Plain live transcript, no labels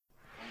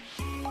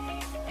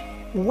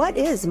What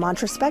is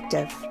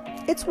Mantraspective?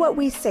 It's what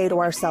we say to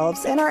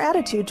ourselves and our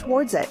attitude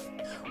towards it.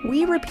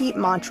 We repeat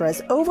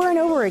mantras over and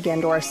over again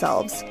to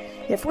ourselves.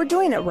 If we're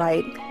doing it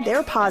right,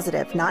 they're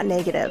positive, not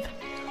negative.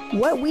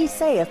 What we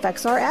say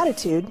affects our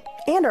attitude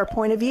and our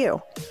point of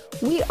view.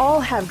 We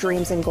all have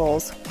dreams and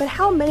goals, but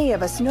how many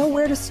of us know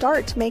where to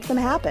start to make them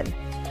happen?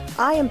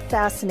 I am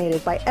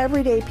fascinated by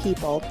everyday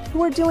people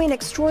who are doing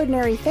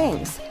extraordinary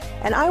things,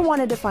 and I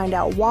wanted to find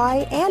out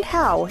why and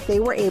how they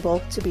were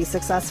able to be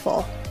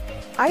successful.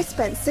 I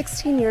spent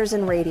 16 years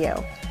in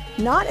radio,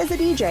 not as a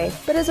DJ,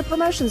 but as a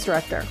promotions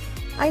director.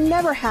 I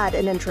never had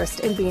an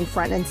interest in being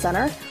front and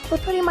center or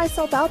putting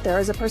myself out there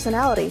as a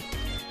personality.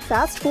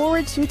 Fast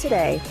forward to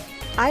today,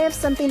 I have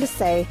something to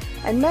say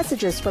and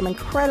messages from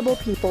incredible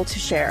people to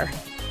share.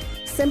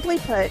 Simply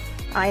put,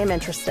 I am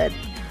interested.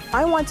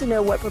 I want to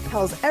know what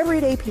propels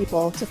everyday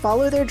people to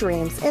follow their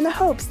dreams in the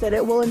hopes that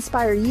it will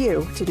inspire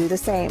you to do the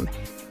same.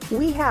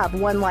 We have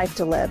one life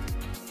to live.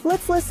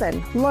 Let's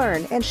listen,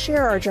 learn, and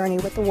share our journey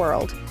with the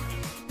world.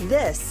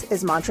 This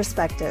is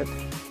Mantraspective.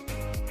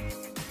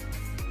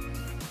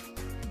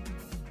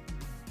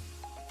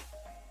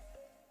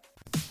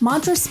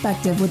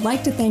 Mantraspective would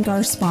like to thank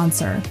our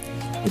sponsor.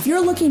 If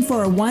you're looking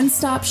for a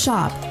one-stop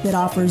shop that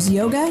offers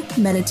yoga,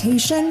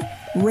 meditation,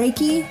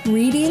 Reiki,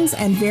 readings,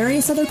 and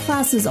various other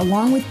classes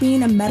along with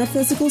being a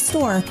metaphysical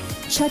store,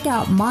 check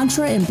out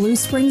Mantra in Blue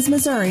Springs,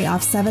 Missouri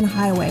off 7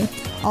 Highway.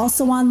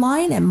 Also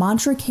online at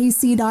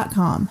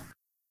mantrakc.com.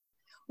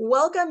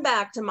 Welcome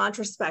back to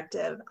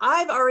Mantraspective.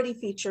 I've already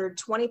featured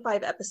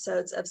 25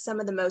 episodes of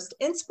some of the most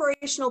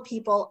inspirational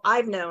people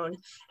I've known,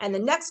 and the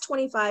next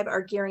 25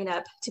 are gearing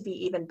up to be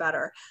even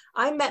better.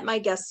 I met my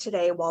guest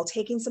today while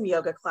taking some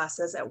yoga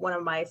classes at one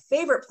of my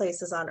favorite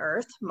places on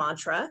earth,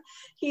 Mantra.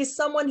 He's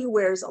someone who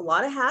wears a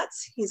lot of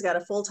hats. He's got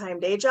a full-time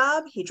day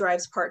job. He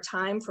drives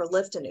part-time for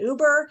Lyft and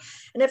Uber.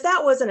 And if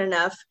that wasn't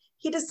enough,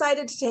 he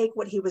decided to take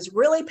what he was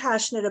really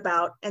passionate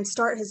about and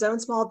start his own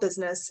small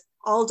business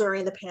all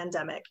during the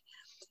pandemic.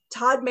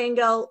 Todd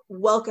Mangel,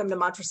 welcome to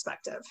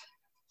Mantraspective.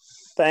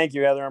 Thank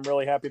you, Heather. I'm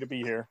really happy to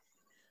be here.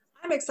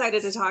 I'm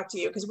excited to talk to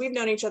you because we've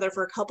known each other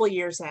for a couple of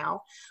years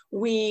now.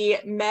 We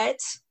met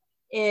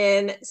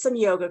in some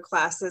yoga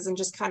classes and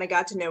just kind of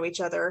got to know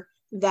each other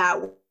that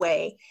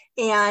way.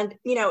 And,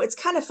 you know, it's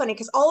kind of funny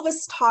because all of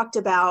us talked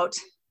about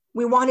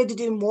we wanted to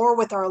do more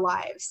with our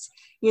lives.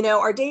 You know,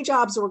 our day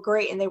jobs were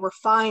great and they were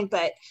fine,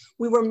 but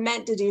we were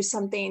meant to do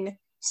something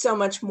so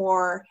much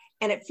more.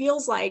 And it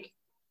feels like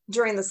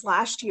during this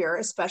last year,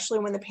 especially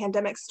when the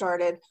pandemic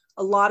started,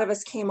 a lot of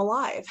us came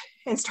alive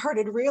and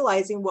started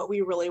realizing what we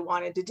really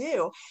wanted to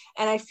do.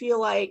 And I feel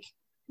like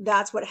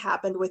that's what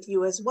happened with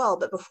you as well.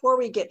 But before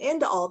we get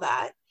into all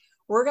that,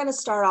 we're going to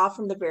start off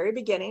from the very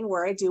beginning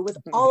where I do with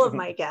all of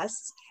my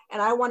guests.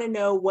 And I want to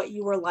know what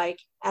you were like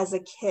as a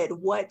kid.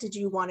 What did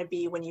you want to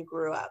be when you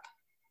grew up?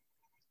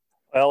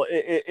 Well,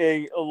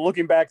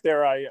 looking back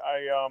there, I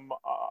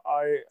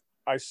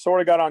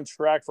sort of got on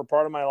track for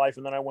part of my life,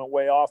 and then I went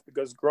way off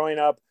because growing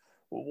up,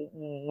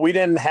 we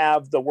didn't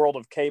have the world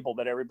of cable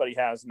that everybody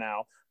has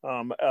now.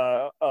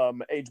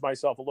 Age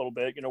myself a little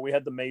bit, you know, we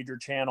had the major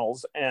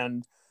channels,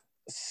 and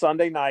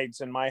Sunday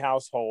nights in my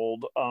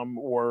household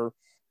were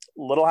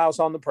Little House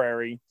on the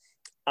Prairie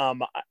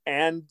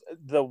and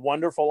the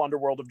wonderful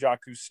Underworld of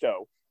Jacques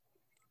Cousteau.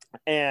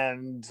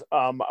 And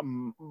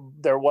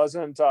there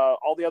wasn't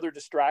all the other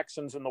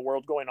distractions in the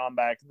world going on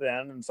back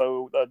then, and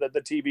so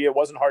the TV, it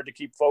wasn't hard to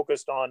keep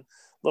focused on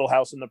Little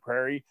House on the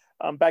Prairie.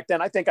 Back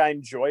then, I think I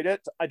enjoyed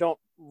it. I don't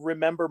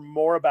remember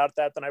more about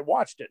that than I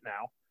watched it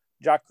now.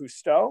 Jacques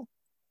Cousteau,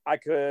 I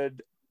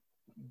could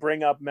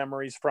bring up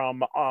memories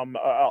from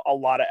a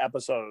lot of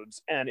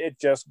episodes, and it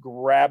just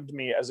grabbed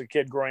me as a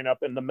kid growing up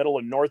in the middle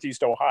of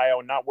Northeast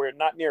Ohio, not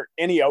near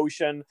any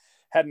ocean.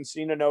 Hadn't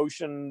seen an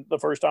ocean the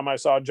first time I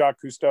saw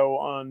Jacques Cousteau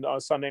on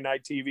Sunday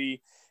night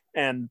TV.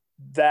 And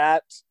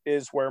that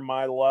is where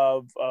my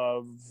love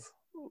of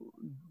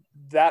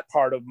that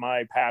part of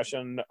my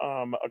passion,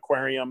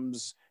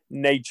 aquariums,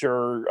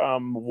 nature,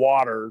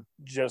 water,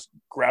 just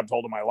grabbed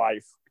hold of my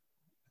life.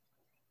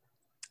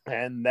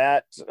 And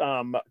that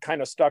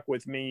kind of stuck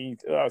with me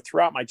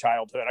throughout my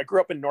childhood. I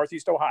grew up in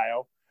Northeast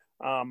Ohio.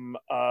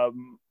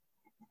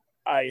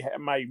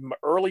 My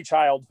early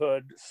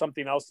childhood,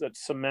 something else that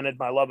cemented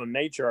my love of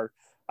nature.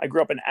 I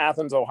grew up in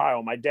Athens,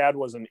 Ohio. My dad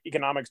was an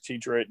economics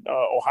teacher at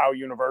Ohio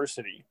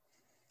University,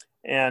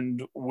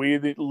 and we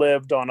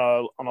lived on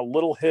a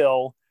little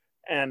hill.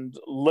 And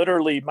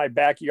literally, my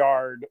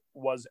backyard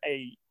was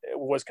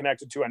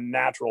connected to a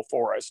natural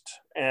forest.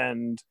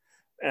 And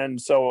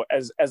so,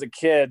 as a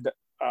kid,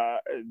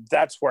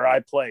 that's where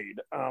I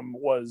played.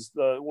 Was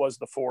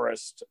the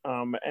forest,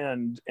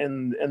 and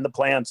in the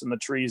plants and the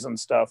trees and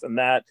stuff, and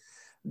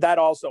that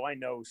also, I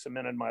know,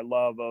 cemented my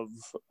love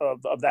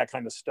of that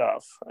kind of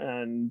stuff,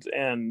 and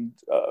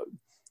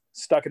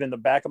stuck it in the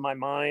back of my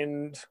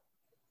mind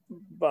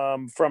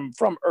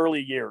from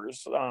early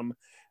years,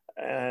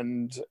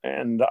 and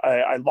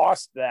I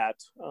lost that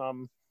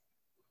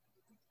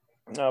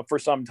for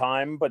some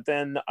time. But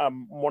then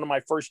one of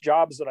my first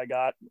jobs that I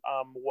got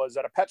was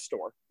at a pet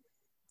store.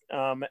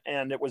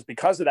 And it was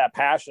because of that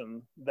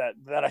passion that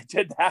I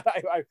did that.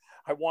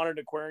 I wanted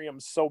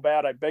aquariums so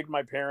bad. I begged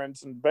my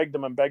parents and begged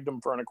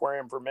them for an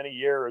aquarium for many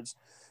years.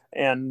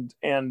 And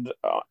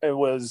it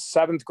was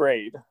seventh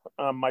grade.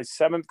 My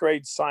seventh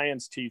grade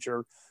science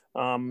teacher,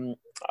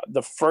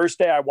 the first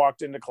day I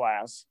walked into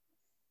class,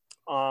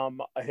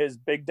 his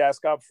big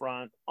desk up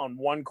front, on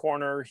one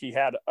corner he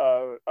had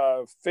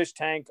a fish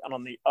tank, and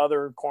on the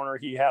other corner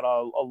he had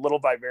a little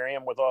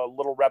vivarium with a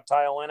little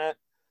reptile in it.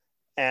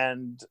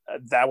 And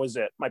that was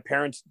it. My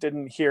parents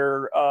didn't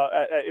hear,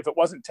 if it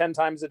wasn't 10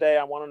 times a day,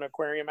 I want an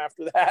aquarium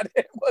after that.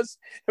 It was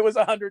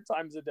 100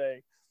 times a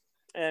day.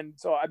 And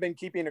so I've been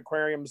keeping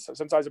aquariums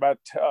since I was about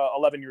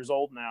 11 years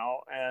old now.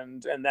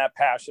 And that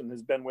passion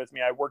has been with me.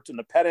 I worked in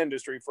the pet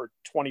industry for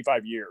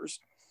 25 years.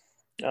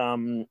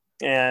 And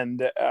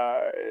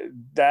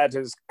that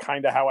is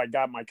kind of how I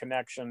got my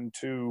connection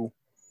to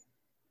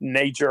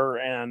nature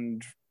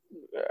and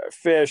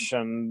fish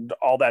and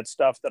all that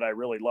stuff that I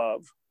really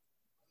love.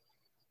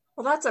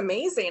 Well, that's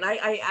amazing.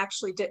 I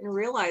actually didn't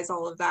realize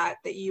all of that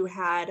you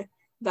had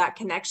that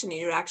connection.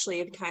 You actually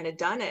had kind of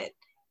done it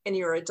in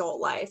your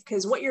adult life,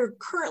 because what you're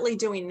currently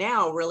doing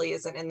now really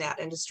isn't in that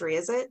industry,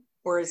 is it?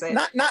 Or is it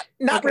not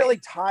okay. Really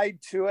tied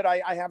to it?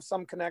 I have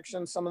some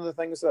connections. Some of the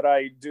things that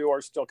I do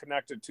are still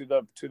connected to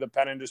the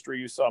pet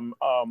industry. Some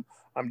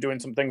I'm doing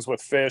some things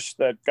with fish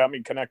that got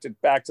me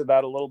connected back to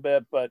that a little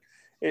bit, but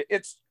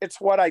it's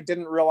what I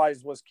didn't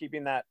realize was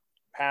keeping that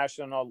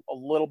passion a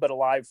little bit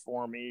alive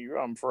for me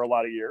for a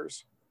lot of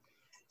years.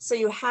 So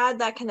you had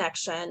that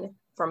connection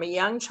from a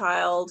young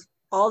child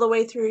all the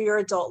way through your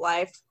adult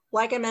life.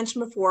 Like I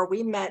mentioned before,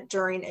 we met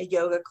during a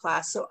yoga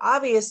class. So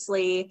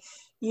obviously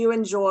you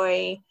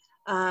enjoy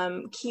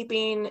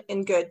keeping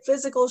in good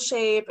physical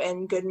shape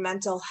and good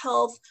mental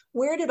health.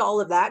 Where did all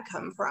of that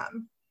come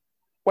from?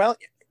 Well,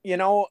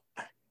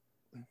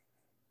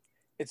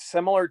 it's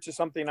similar to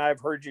something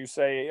I've heard you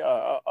say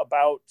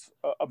about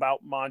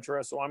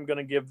Mantra, so I'm going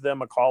to give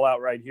them a call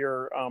out right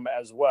here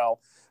as well.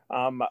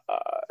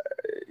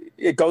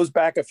 It goes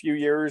back a few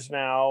years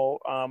now.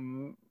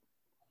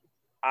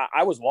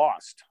 I was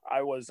lost.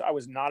 I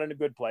was not in a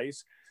good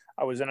place.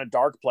 I was in a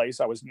dark place.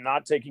 I was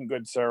not taking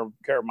good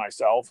care of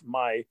myself.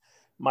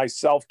 My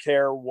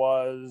self-care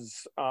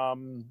was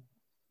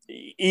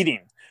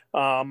eating,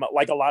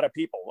 like a lot of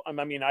people. I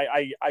mean,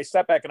 I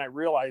stepped back and I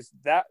realized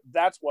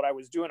that's what I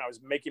was doing. I was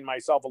making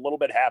myself a little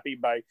bit happy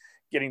by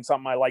getting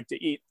something I like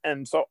to eat.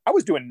 And so I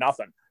was doing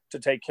nothing to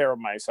take care of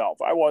myself.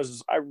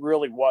 I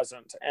really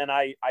wasn't. And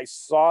I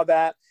saw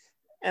that,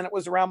 and it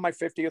was around my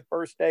 50th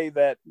birthday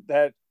that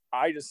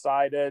I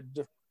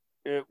decided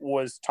it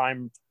was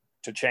time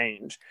to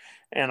change.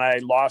 And I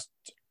lost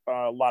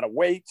a lot of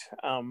weight.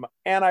 And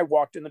I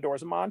walked in the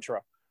doors of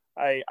Mantra.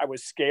 I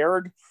was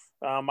scared.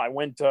 I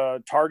went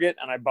to Target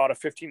and I bought a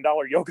 $15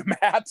 yoga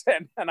mat,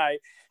 and I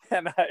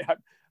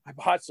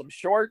bought some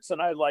shorts,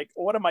 and I like,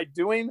 what am I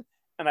doing?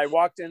 And I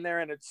walked in there,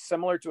 and it's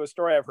similar to a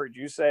story I've heard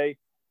you say,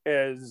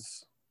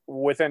 is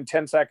within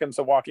 10 seconds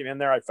of walking in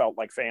there, I felt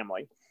like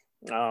family.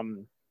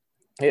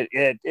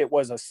 It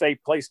was a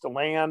safe place to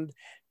land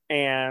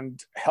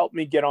and helped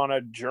me get on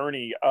a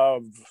journey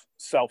of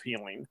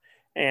self-healing.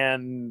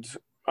 And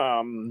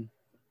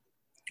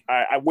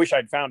I wish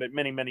I'd found it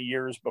many, many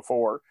years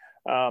before.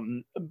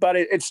 But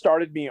it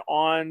started me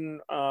on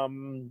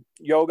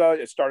yoga.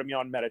 It started me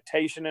on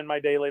meditation in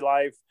my daily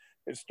life.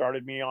 It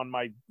started me on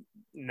my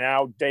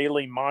now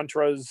daily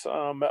mantras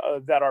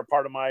that are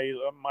part of my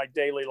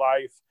daily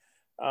life,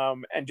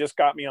 and just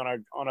got me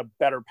on a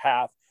better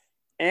path.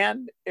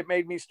 And it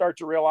made me start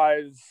to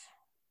realize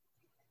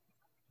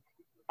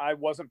I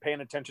wasn't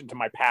paying attention to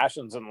my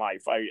passions in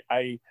life.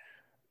 I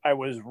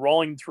was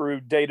rolling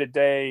through day to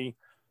day.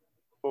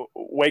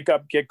 Wake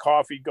up, get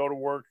coffee, go to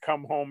work,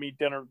 come home, eat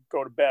dinner,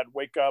 go to bed.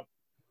 Wake up,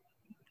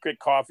 get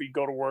coffee,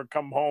 go to work,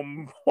 come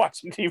home, watch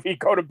some TV,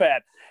 go to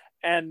bed.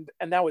 And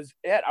that was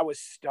it. I was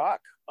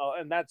stuck.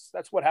 And that's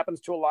what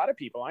happens to a lot of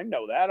people. I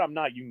know that. I'm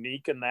not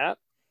unique in that.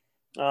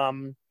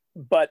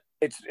 But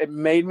it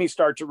made me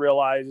start to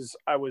realize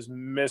I was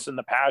missing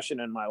the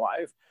passion in my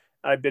life.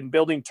 I've been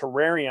building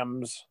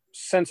terrariums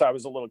since I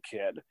was a little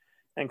kid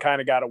and kind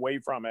of got away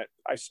from it.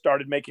 I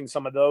started making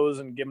some of those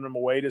and giving them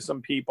away to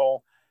some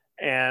people,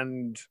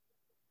 and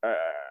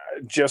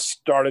just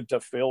started to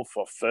feel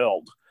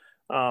fulfilled.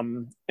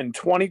 In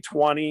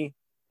 2020,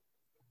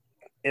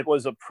 it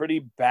was a pretty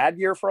bad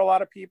year for a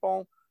lot of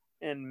people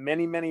in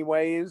many, many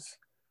ways.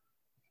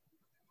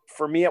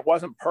 For me, it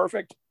wasn't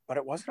perfect, but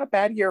it wasn't a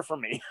bad year for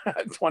me,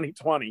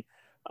 2020.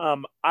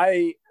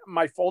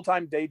 My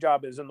full-time day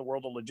job is in the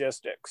world of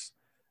logistics.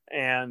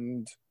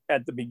 And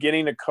at the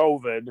beginning of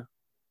COVID,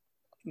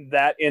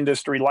 that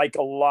industry, like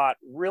a lot,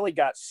 really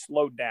got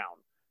slowed down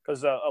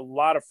because a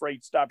lot of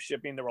freight stopped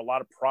shipping. There were a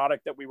lot of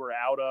product that we were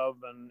out of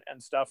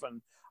and stuff.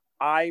 And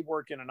I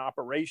work in an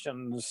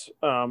operations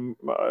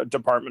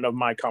department of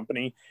my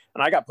company,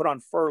 and I got put on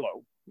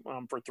furlough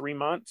for 3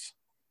 months.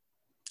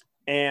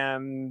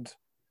 And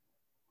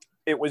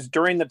it was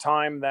during the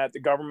time that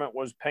the government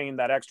was paying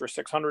that extra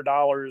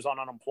 $600 on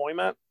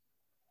unemployment.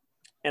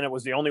 and it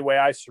was the only way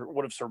I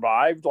would have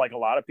survived, like a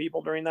lot of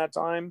people during that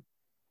time.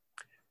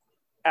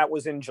 That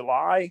was in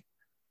July,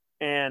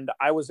 and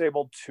I was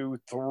able to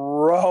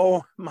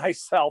throw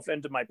myself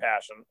into my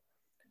passion.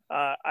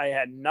 I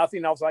had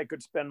nothing else I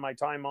could spend my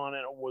time on,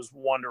 and it was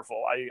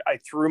wonderful. I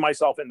threw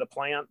myself into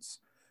plants.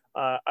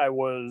 I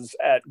was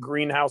at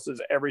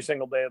greenhouses every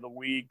single day of the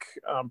week,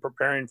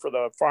 preparing for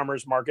the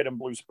farmers market in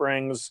Blue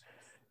Springs.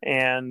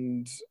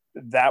 And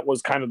that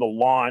was kind of the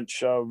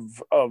launch of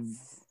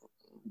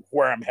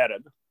where I'm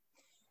headed.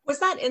 Was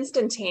that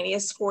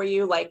instantaneous for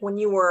you? Like when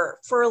you were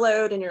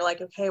furloughed and you're like,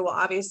 okay, well,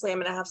 obviously I'm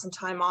going to have some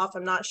time off.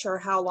 I'm not sure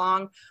how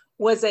long.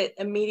 Was it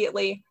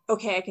immediately,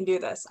 okay, I can do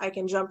this. I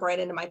can jump right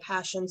into my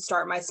passion,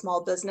 start my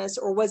small business?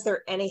 Or was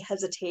there any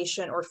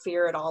hesitation or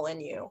fear at all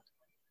in you?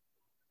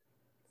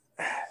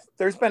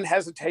 There's been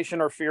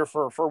hesitation or fear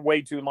for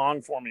way too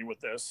long for me with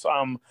this.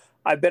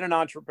 I've been an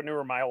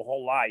entrepreneur my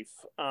whole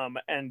life,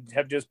 and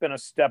have just been a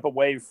step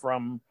away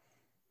from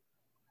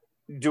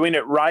doing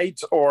it right,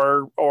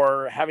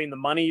 or having the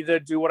money to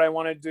do what I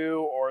want to do,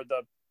 or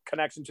the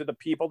connection to the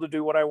people to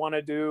do what I want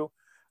to do.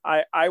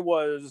 I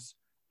was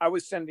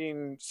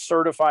sending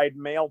certified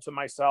mail to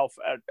myself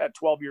at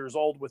 12 years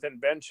old with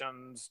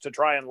inventions to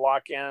try and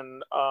lock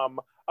in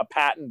a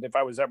patent if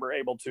I was ever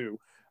able to.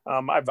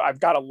 I've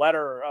got a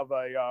letter of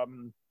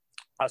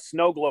a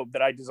snow globe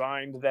that I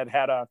designed that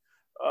had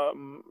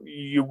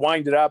you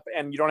wind it up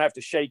and you don't have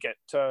to shake it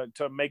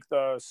to make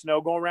the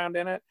snow go around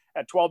in it.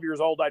 At 12 years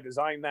old, I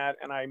designed that,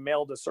 and I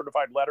mailed a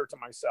certified letter to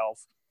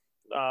myself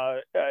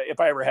if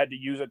I ever had to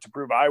use it to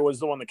prove I was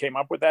the one that came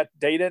up with that.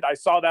 Dated. I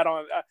saw that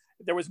on.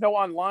 There was no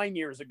online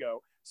years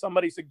ago.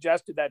 Somebody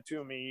suggested that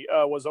to me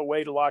was a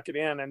way to lock it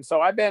in, and so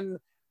I've been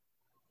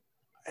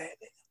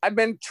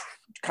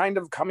kind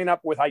of coming up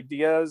with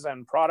ideas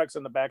and products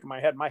in the back of my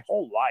head my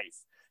whole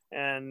life.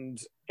 And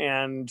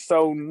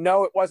so,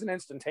 no, it wasn't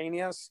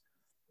instantaneous.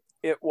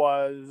 It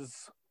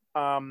was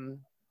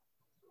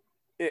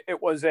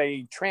it was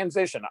a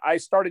transition. I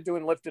started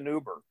doing Lyft and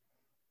Uber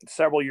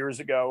several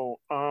years ago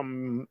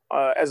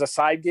as a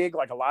side gig,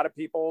 like a lot of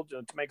people,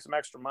 to make some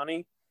extra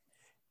money,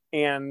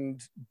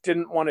 and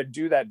didn't want to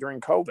do that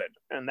during COVID.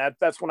 And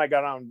that's when I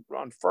got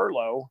on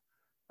furlough,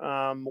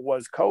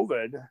 was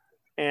COVID.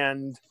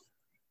 And,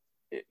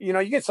 you know,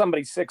 you get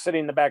somebody sick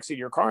sitting in the backseat of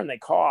your car and they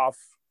cough,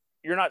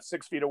 you're not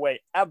 6 feet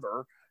away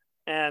ever.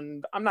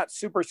 And I'm not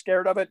super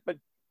scared of it, but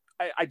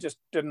I just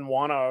didn't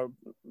want to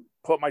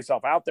put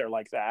myself out there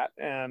like that.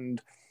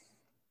 And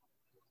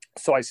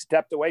so I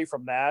stepped away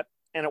from that,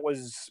 and it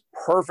was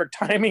perfect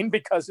timing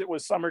because it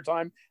was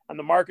summertime and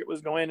the market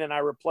was going, and I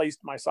replaced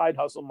my side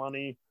hustle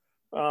money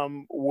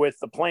with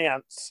the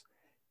plants.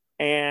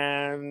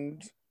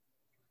 And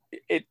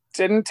it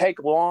didn't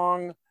take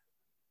long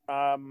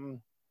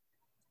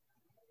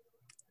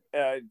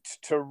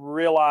to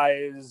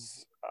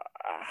realize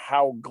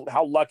how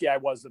lucky I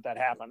was that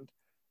happened,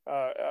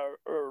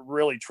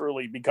 really,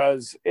 truly,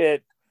 because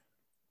it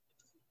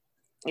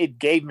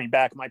gave me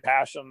back my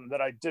passion that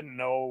I didn't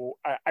know.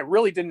 I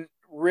really didn't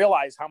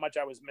realize how much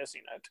I was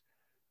missing it.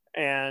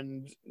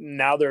 And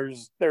now there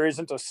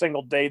isn't a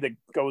single day that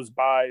goes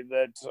by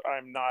that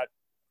I'm not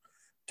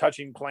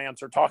touching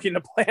plants or talking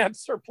to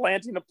plants or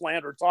planting a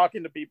plant or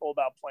talking to people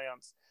about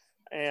plants.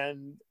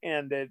 And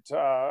it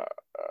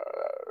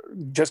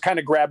just kind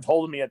of grabbed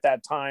hold of me at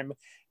that time.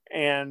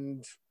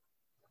 And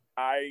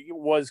I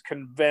was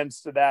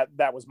convinced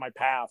that was my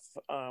path.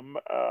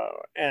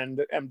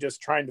 And I'm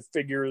just trying to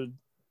figure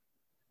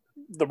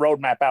the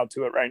roadmap out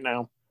to it right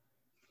now.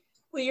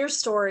 Well, your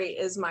story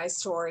is my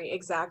story,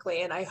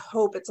 exactly. And I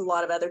hope it's a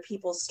lot of other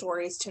people's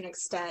stories to an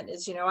extent.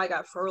 Is, you know, I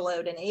got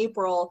furloughed in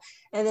April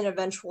and then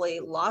eventually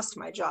lost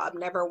my job,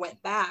 never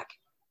went back.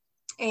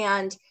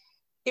 And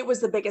it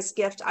was the biggest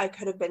gift I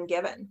could have been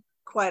given,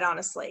 quite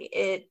honestly.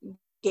 It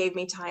gave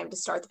me time to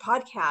start the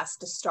podcast,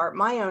 to start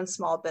my own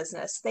small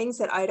business, things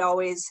that I'd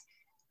always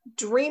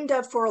dreamed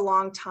of for a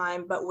long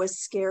time, but was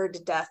scared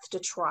to death to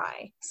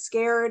try.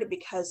 Scared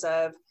because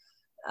of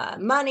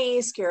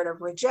money, scared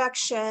of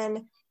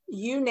rejection,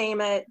 you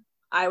name it,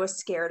 I was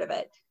scared of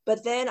it.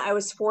 But then I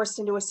was forced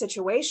into a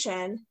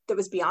situation that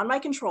was beyond my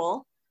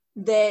control,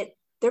 that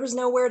there was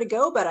nowhere to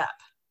go but up.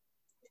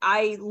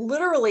 I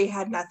literally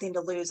had nothing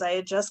to lose. I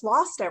had just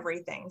lost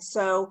everything.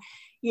 So,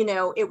 you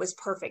know, it was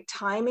perfect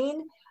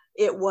timing.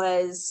 It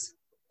was,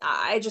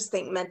 I just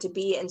think, meant to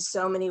be in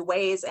so many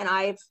ways. And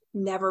I've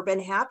never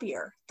been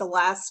happier. The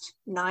last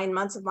 9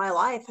 months of my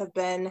life have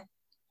been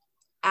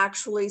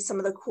actually some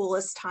of the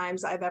coolest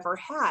times I've ever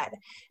had.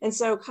 And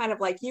so kind of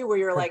like you, where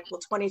you're like, well,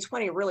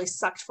 2020 really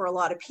sucked for a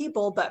lot of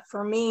people, but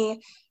for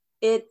me,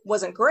 it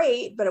wasn't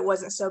great, but it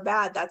wasn't so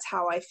bad. That's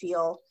how I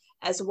feel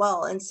as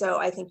well. And so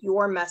I think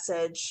your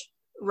message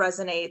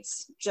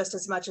resonates just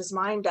as much as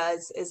mine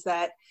does, is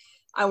that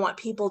I want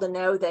people to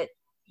know that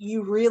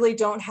you really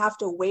don't have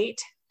to wait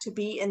to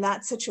be in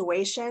that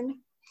situation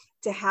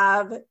to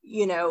have,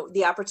 you know,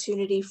 the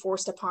opportunity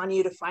forced upon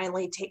you to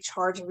finally take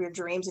charge of your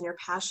dreams and your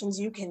passions.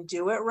 You can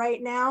do it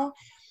right now.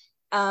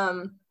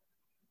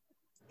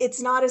 it's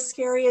not as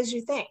scary as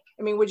you think.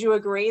 I mean, would you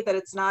agree that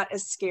it's not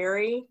as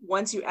scary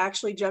once you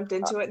actually jumped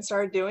into it and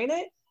started doing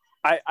it?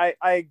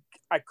 I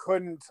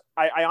couldn't,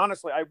 I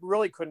honestly, I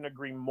really couldn't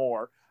agree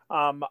more.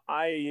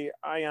 I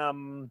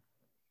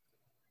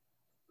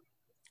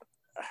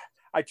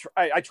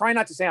try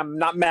not to say I'm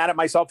not mad at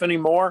myself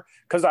anymore,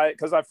 because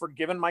I've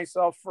forgiven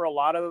myself for a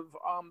lot of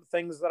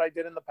things that I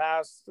did in the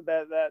past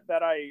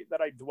that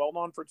I dwelled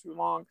on for too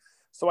long.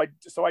 So I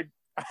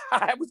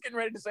I was getting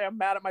ready to say I'm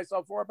mad at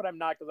myself for it, but I'm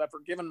not, because I've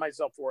forgiven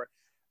myself for it.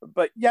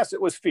 But yes,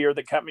 it was fear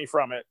that kept me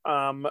from it.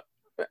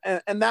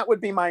 And that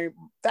would be my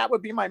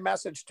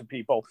message to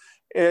people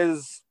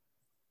is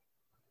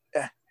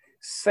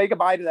say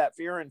goodbye to that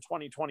fear in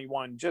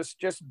 2021. Just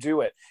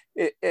do it.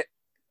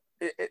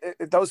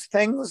 Those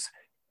things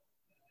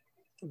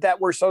that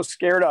we're so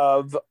scared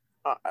of,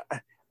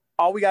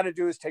 all we got to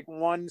do is take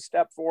one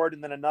step forward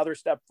and then another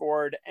step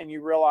forward, and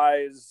you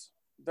realize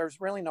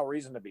there's really no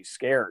reason to be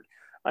scared.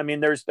 I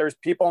mean, there's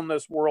people in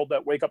this world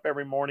that wake up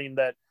every morning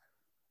that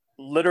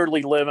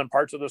literally live in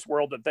parts of this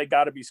world that they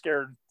got to be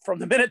scared from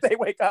the minute they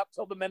wake up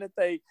till the minute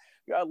they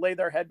lay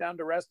their head down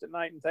to rest at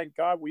night, and thank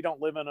God we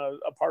don't live in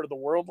a part of the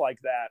world like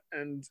that.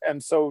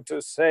 And so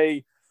to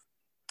say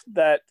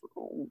that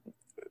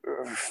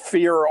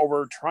fear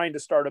over trying to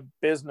start a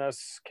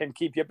business can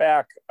keep you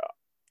back,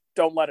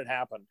 don't let it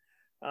happen.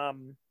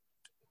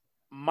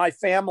 My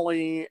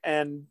family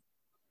and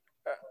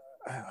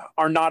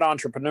are not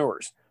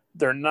entrepreneurs.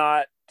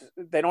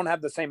 They don't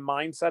have the same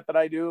mindset that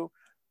I do,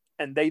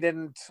 and they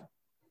didn't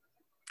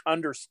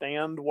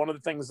understand one of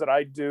the things that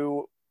I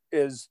do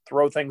is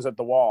throw things at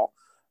the wall.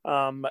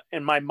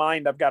 In my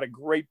mind, I've got a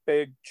great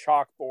big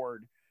chalkboard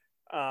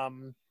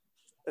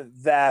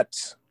that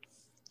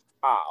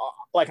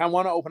like I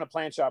want to open a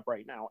plant shop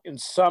right now in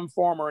some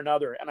form or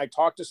another. And I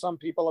talk to some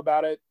people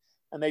about it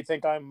and they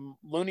think I'm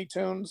Looney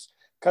Tunes,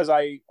 because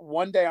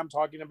one day I'm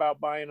talking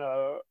about buying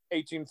a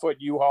 18-foot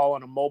U-Haul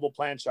and a mobile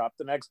plant shop.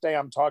 The next day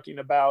I'm talking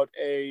about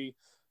a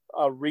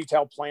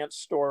retail plant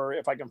store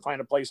if I can find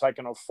a place I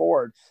can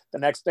afford. The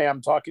next day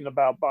I'm talking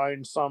about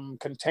buying some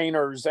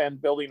containers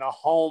and building a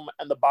home,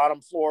 and the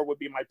bottom floor would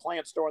be my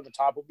plant store and the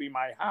top would be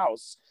my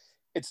house.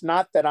 It's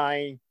not that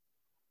I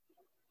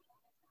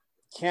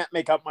can't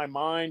make up my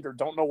mind or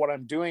don't know what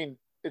I'm doing.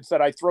 It's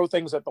that I throw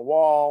things at the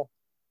wall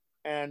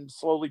and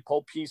slowly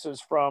pull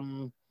pieces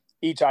from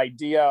each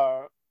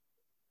idea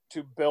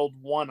to build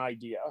one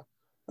idea.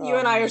 You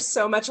and I are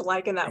so much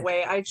alike in that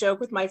way. I joke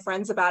with my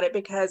friends about it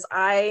because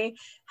I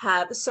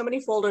have so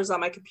many folders on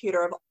my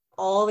computer of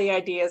all the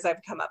ideas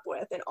I've come up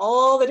with and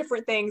all the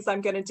different things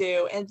I'm going to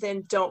do, and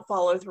then don't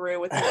follow through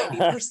with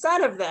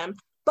 90% of them.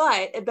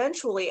 But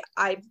eventually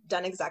I've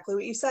done exactly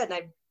what you said, and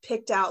I've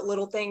picked out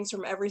little things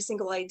from every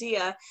single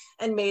idea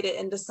and made it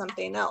into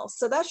something else.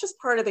 So that's just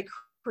part of the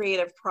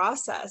creative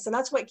process, and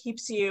that's what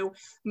keeps you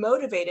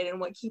motivated and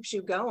what keeps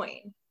you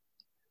going.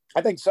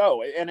 I think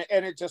so, and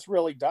it just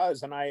really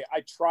does. And I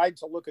tried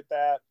to look at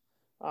that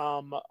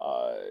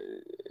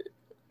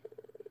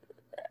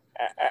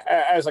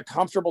as a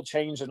comfortable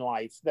change in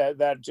life.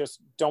 That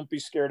just don't be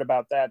scared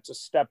about that.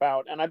 Just step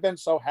out, and I've been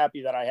so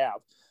happy that I have.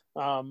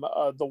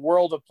 The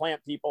world of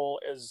plant people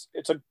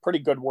it's a pretty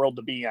good world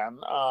to be in.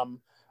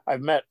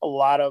 I've met a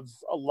lot of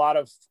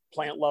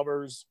plant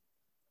lovers.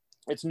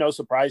 It's no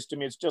surprise to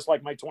me. It's just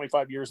like my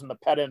 25 years in the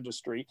pet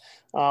industry.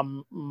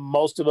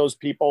 Most of those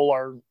people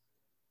are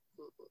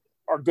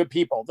good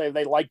people.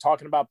 They like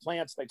talking about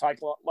plants. They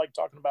like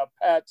talking about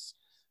pets.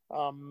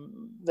 I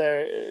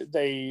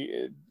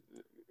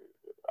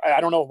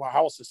don't know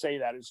how else to say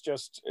that.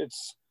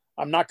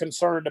 I'm not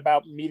concerned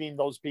about meeting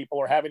those people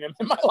or having them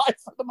in my life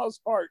for the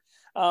most part.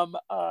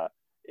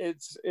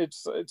 It's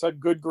a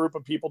good group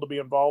of people to be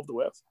involved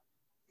with.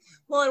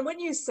 Well, and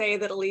wouldn't you say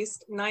that at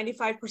least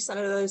 95%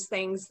 of those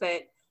things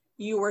that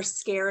you were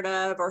scared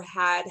of or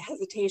had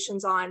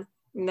hesitations on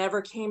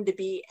never came to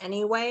be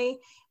anyway?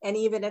 And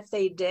even if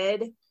they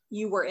did,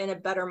 you were in a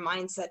better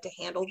mindset to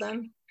handle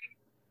them?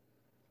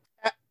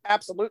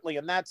 Absolutely.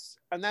 And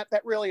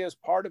that really is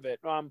part of it.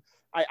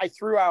 I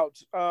threw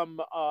out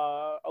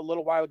a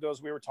little while ago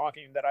as we were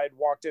talking that I had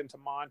walked into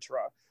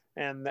Mantra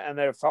and that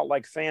it felt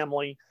like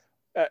family.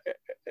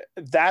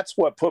 That's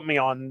what put me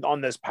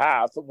on this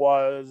path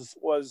was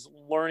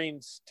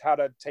learning how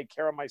to take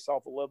care of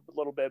myself a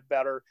little bit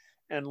better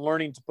and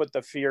learning to put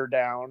the fear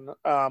down.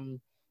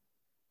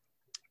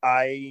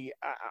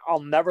 I'll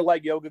never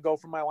let yoga go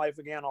from my life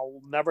again. I'll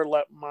never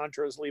let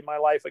mantras lead my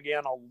life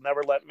again. I'll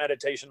never let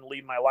meditation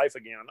lead my life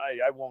again.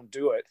 I won't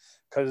do it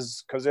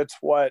because it's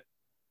what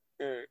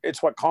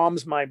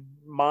calms my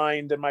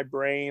mind and my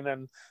brain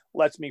and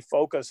lets me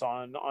focus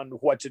on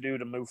what to do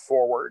to move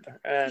forward.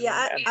 And,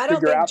 yeah, I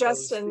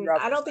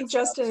don't think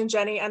Justin and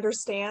Jenny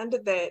understand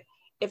that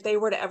if they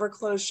were to ever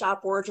close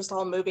shop, we're just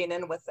all moving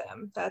in with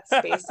them. That's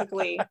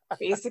basically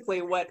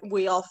what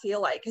we all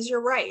feel like. Because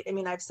you're right. I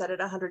mean, I've said it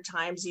 100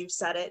 times. You've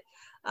said it.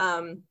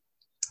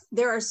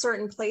 There are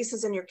certain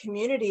places in your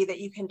community that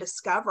you can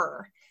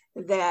discover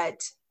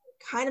that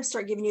kind of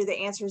start giving you the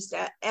answers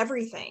to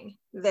everything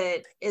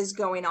that is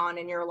going on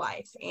in your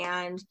life.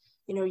 And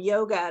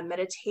yoga,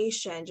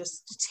 meditation,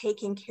 just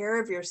taking care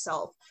of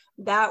yourself.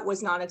 That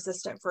was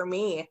non-existent for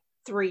me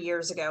 3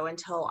 years ago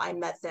until I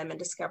met them and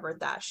discovered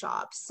that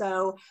shop.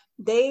 So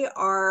they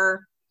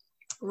are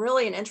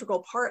really an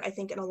integral part, I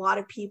think, in a lot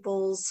of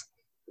people's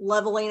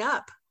leveling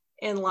up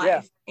in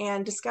life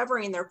and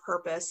discovering their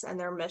purpose and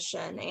their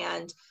mission.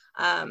 And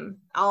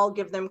I'll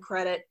give them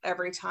credit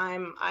every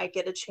time I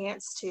get a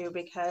chance to,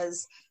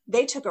 because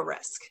they took a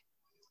risk.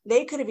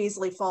 They could have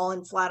easily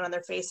fallen flat on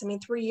their face. I mean,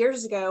 3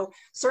 years ago,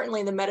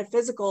 certainly the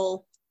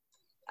metaphysical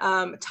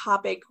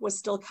topic was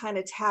still kind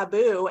of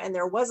taboo, and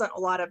there wasn't a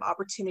lot of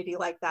opportunity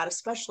like that,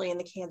 especially in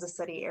the Kansas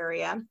City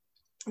area.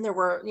 And there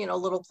were,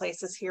 little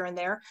places here and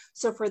there.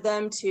 So for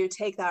them to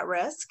take that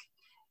risk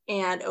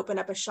and open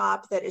up a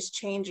shop that is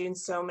changing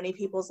so many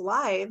people's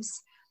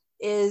lives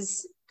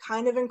is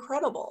kind of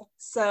incredible.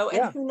 So,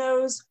 and who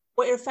knows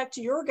what effect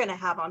you're going to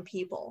have on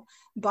people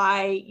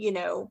by,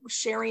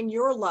 sharing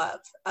your love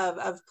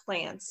of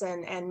plants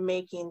and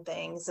making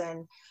things.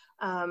 And,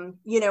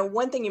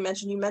 one thing you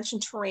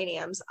mentioned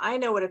terrariums. I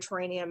know what a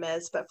terrarium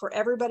is, but for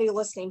everybody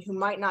listening who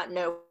might not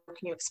know,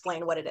 can you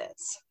explain what it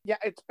is? Yeah,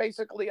 it's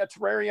basically, a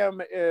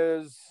terrarium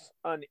is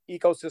an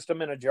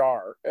ecosystem in a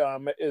jar,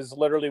 is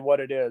literally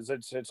what it is.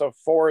 It's a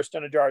forest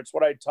in a jar. It's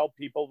what I tell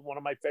people. One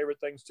of my favorite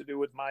things to do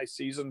with my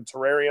seasoned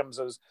terrariums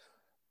is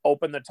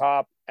open the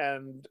top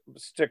and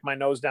stick my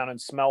nose down and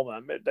smell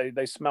them.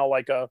 They smell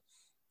like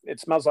it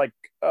smells like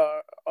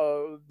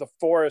the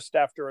forest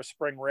after a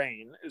spring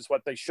rain is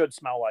what they should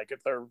smell like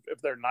if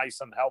they're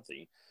nice and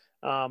healthy,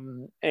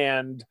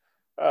 and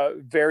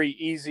very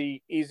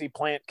easy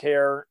plant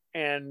care.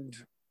 And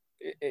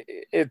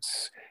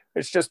it's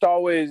just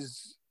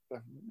always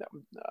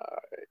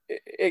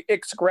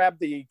it's grabbed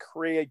the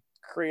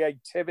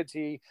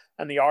creativity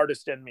and the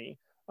artist in me.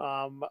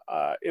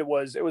 It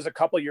was a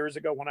couple of years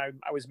ago when I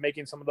was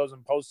making some of those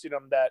and posting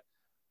them that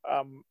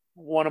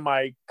one of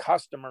my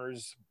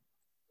customers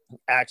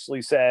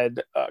actually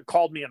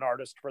called me an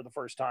artist for the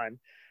first time.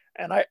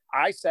 And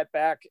I sat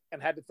back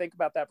and had to think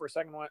about that for a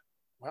second and went,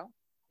 well,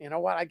 you know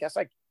what? I guess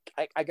I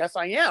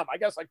am. I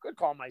guess I could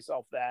call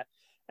myself that.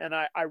 And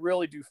I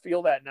really do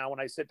feel that now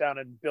when I sit down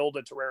and build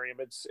a terrarium.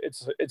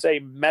 It's a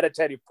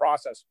meditative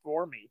process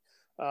for me.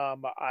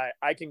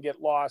 I can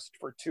get lost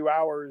for 2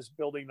 hours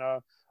building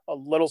a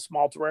little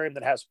small terrarium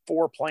that has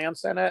 4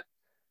 plants in it.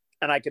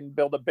 And I can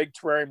build a big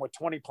terrarium with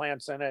 20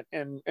 plants in it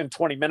in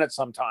 20 minutes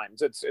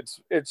sometimes.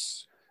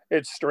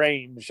 It's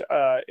strange.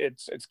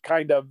 It's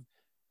kind of,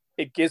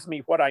 it gives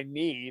me what I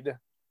need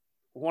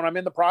when I'm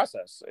in the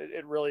process.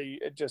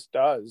 It just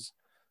does.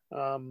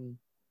 But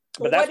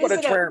that's what a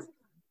terrarium.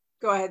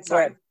 Go ahead.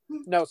 Sorry. Go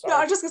ahead. No, sorry. No,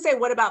 I was just gonna say,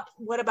 what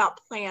about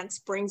plants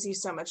brings you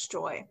so much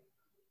joy?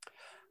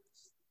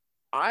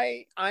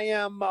 I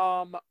am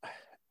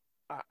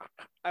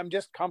I'm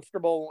just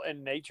comfortable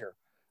in nature.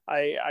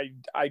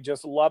 I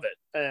just love it,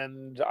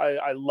 and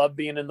I love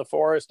being in the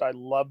forest. I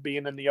love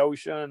being in the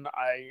ocean.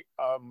 I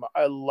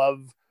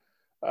love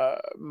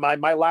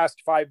my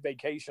last 5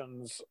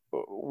 vacations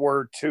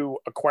were to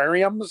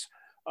aquariums,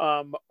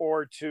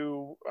 or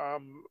to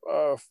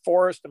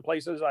forest and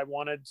places I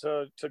wanted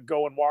to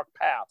go and walk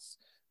paths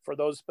for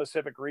those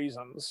specific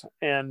reasons.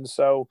 And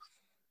so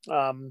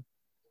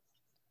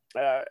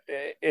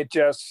it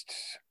just,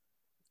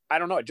 I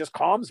don't know, it just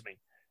calms me.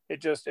 It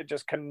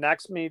just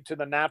connects me to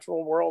the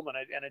natural world,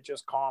 and it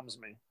just calms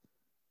me.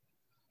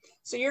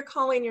 So you're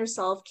calling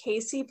yourself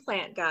KC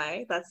Plant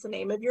Guy. That's the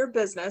name of your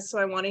business. So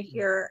I want to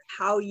hear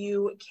how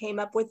you came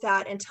up with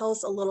that, and tell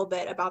us a little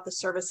bit about the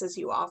services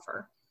you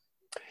offer.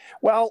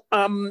 Well,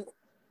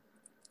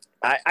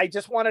 I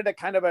just wanted a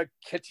kind of a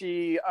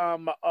kitschy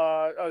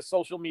a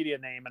social media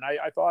name, and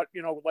I thought,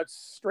 let's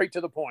straight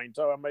to the point.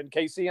 So I'm in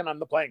KC, and I'm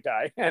the plant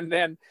guy.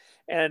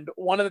 And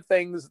one of the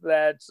things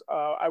that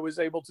I was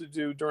able to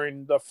do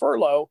during the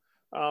furlough,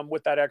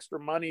 with that extra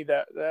money,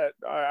 that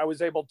I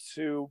was able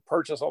to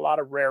purchase a lot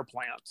of rare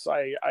plants.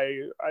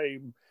 I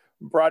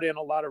brought in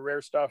a lot of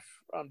rare stuff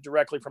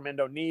directly from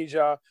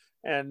Indonesia.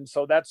 And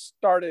so that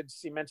started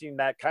cementing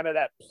that kind of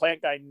that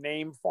plant guy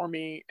name for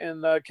me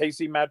in the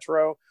KC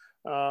Metro.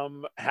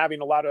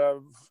 Having a lot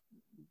of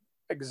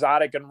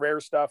exotic and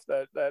rare stuff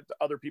that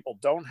other people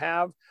don't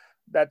have.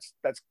 That's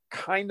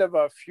kind of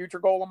a future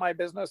goal of my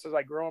business as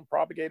I grow and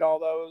propagate all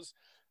those.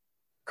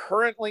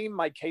 Currently,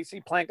 my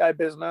KC Plant Guy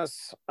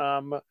business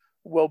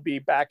will be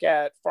back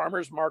at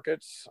farmers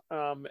markets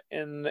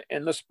in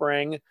the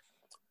spring,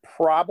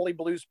 probably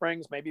Blue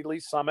Springs, maybe Lee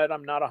Summit.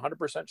 I'm not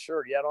 100%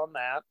 sure yet on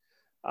that.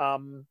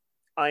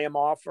 I am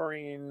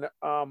offering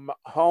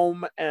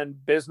home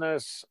and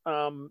business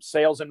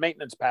sales and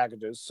maintenance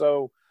packages.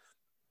 So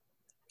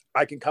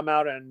I can come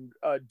out and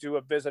do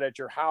a visit at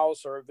your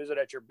house or a visit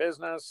at your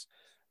business,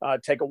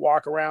 take a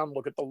walk around,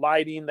 look at the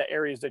lighting, the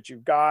areas that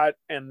you've got,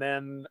 and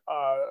then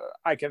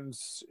I can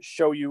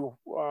show you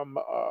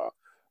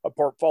a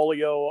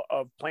portfolio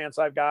of plants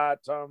I've got,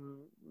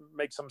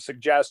 make some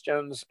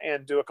suggestions,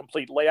 and do a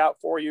complete layout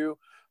for you,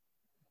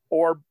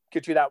 or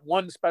get you that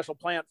one special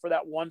plant for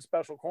that one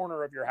special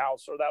corner of your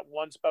house or that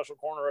one special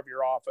corner of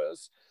your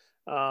office.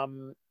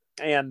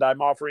 and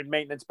I'm offering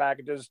maintenance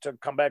packages to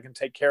come back and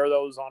take care of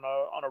those on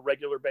a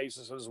regular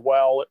basis as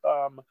well.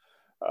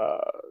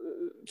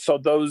 So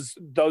those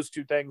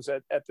two things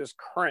at this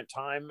current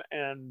time,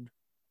 and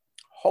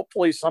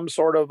hopefully some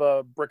sort of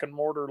a brick and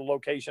mortar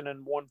location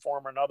in one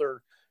form or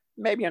another,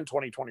 maybe in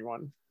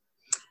 2021.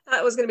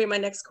 That was going to be my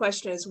next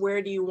question, is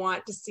where do you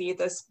want to see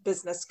this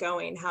business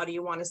going? How do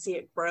you want to see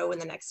it grow in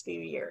the next few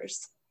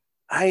years?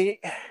 Part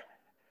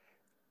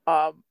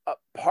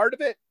of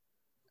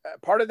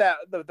that,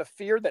 the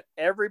fear that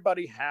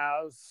everybody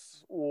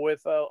has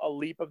with a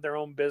leap of their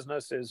own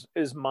business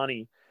is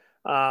money.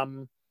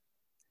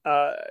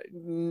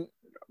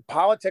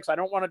 Politics, I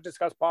don't want to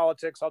discuss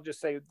politics. I'll just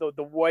say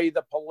the way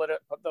the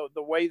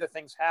way the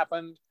things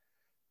happened,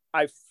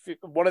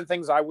 one of the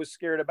things I was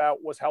scared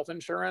about was health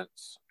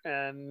insurance,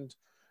 and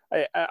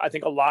I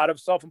think a lot of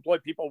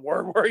self-employed people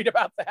were worried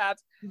about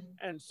that. Mm-hmm.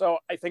 And so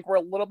I think we're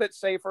a little bit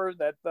safer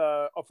that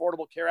the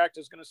Affordable Care Act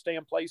is going to stay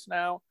in place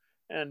now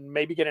and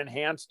maybe get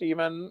enhanced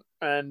even.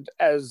 And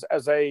as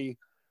a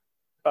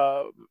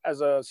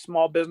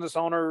small business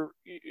owner,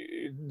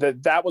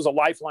 that was a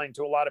lifeline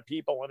to a lot of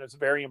people, and it's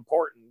very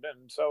important.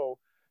 And so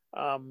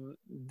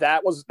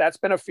that's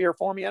been a fear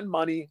for me, and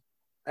money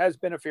has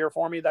been a fear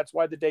for me. That's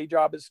why the day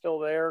job is still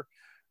there,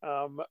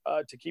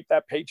 to keep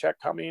that paycheck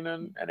coming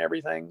and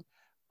everything.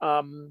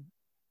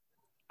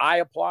 I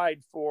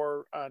applied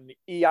for an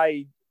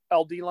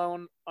EILD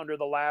loan under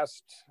the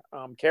last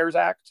CARES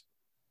Act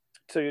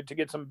to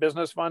get some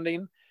business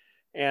funding,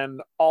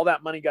 and all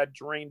that money got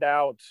drained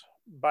out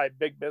by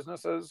big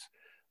businesses.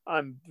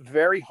 I'm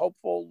very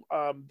hopeful.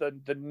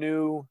 The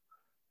new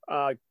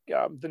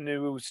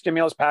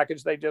stimulus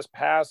package they just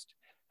passed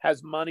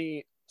has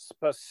money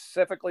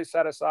specifically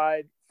set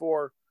aside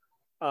for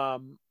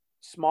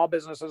small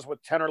businesses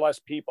with 10 or less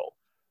people.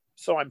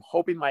 So I'm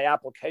hoping my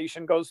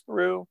application goes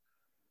through,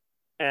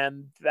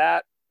 and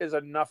that is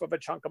enough of a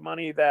chunk of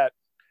money that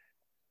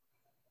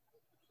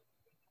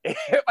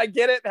if I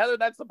get it, Heather,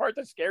 that's the part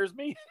that scares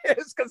me,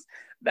 is because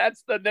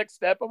that's the next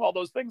step of all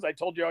those things I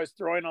told you I was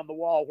throwing on the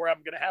wall, where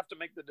I'm going to have to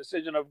make the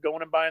decision of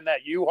going and buying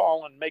that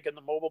U-Haul and making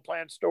the mobile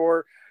plant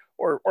store,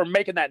 or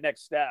making that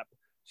next step.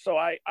 So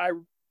I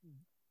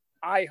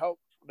hope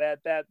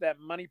that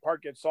money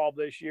part gets solved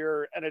this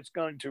year, and it's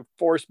going to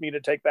force me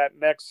to take that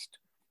next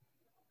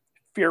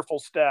fearful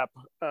step.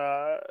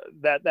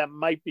 That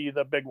might be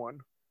the big one.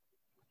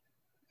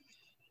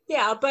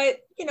 Yeah, but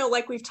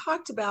like we've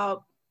talked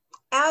about,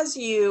 as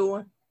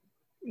you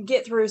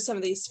get through some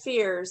of these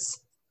fears,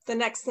 the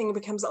next thing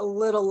becomes a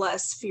little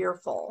less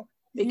fearful,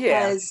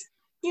 because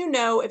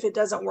if it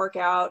doesn't work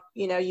out,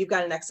 you've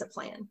got an exit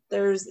plan.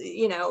 There's,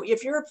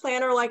 if you're a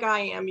planner like I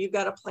am, you've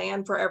got a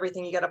plan for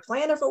everything. You got a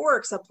plan if it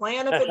works, a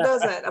plan if it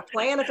doesn't, a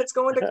plan if it's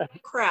going to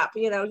crap.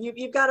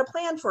 You've got a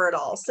plan for it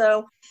all.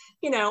 So,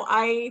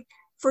 I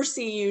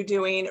foresee you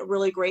doing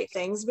really great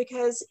things,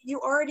 because you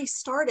already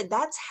started.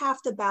 That's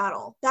half the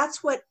battle.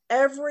 That's what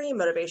every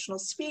motivational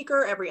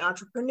speaker, every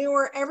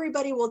entrepreneur,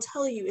 everybody will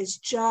tell you, is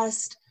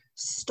just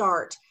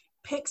start.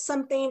 Pick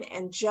something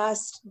and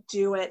just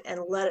do it,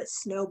 and let it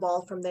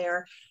snowball from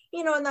there.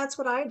 And that's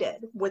what I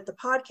did with the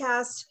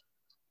podcast,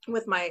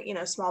 with my,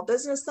 small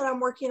business that I'm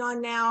working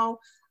on now.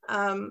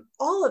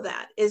 All of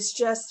that is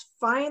just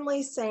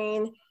finally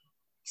saying,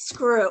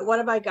 screw it. What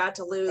have I got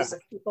to lose?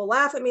 If people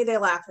laugh at me, they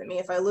laugh at me.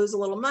 If I lose a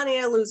little money,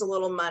 I lose a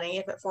little money.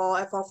 If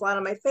I fall flat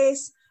on my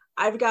face,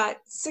 I've got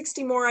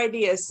 60 more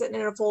ideas sitting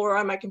in a folder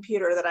on my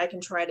computer that I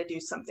can try to do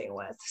something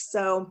with.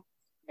 So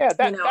yeah,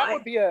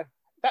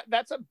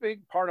 that's a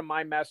big part of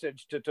my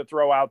message to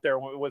throw out there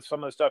with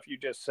some of the stuff you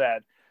just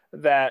said,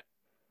 that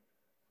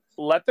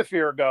let the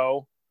fear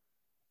go.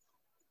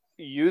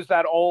 Use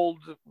that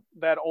old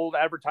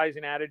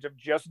advertising adage of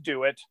just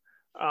do it.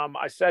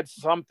 I said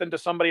something to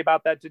somebody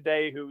about that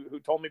today who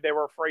told me they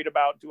were afraid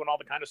about doing all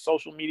the kind of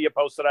social media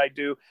posts that I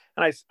do.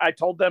 And I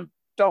told them,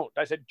 don't.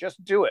 I said,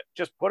 just do it.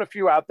 Just put a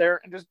few out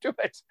there and just do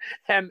it.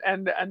 And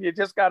you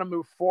just got to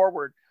move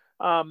forward.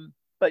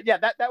 But yeah,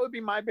 that would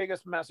be my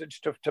biggest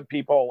message to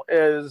people,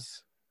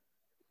 is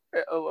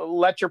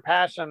let your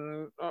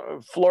passion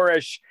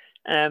flourish.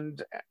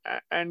 And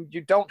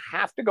you don't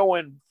have to go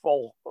in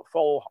full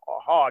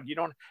hog. You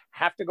don't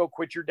have to go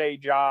quit your day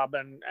job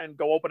and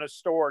go open a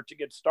store to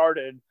get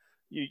started.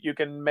 You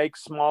can make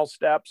small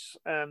steps,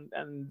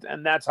 and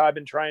that's how I've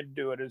been trying to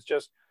do it, is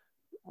just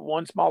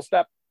one small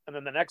step, and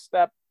then the next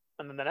step,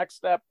 and then the next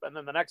step, and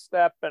then the next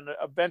step, and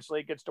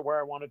eventually it gets to where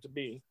I want it to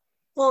be.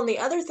 Well, and the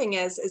other thing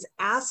is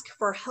ask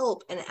for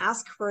help and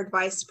ask for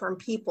advice from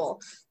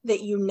people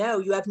that you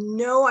have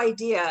no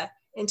idea,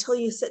 until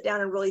you sit down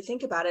and really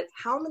think about it,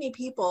 how many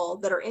people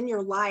that are in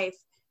your life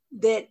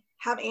that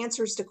have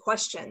answers to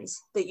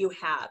questions that you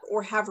have,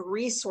 or have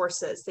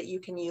resources that you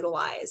can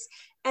utilize,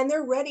 and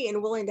they're ready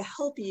and willing to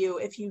help you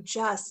if you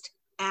just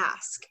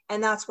ask.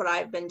 And that's what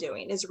I've been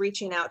doing, is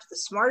reaching out to the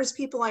smartest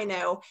people I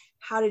know.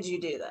 How did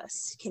you do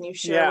this? Can you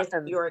share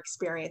your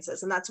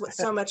experiences? And that's what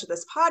so much of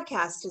this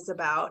podcast is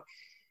about,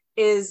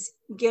 is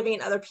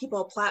giving other people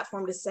a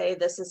platform to say,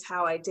 this is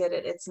how I did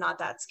it. It's not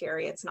that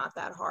scary. It's not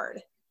that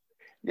hard.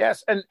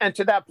 Yes, and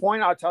to that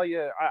point, I'll tell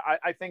you,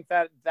 I think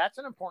that that's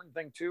an important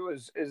thing too.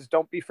 Is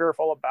don't be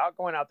fearful about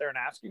going out there and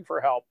asking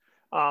for help.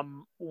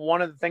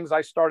 One of the things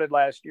I started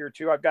last year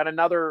too, I've got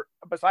another,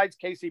 besides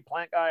KC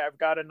Plant Guy, I've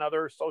got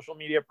another social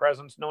media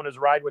presence known as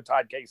Ride with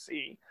Todd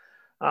KC.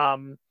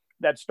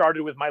 That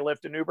started with my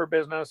Lyft and Uber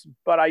business,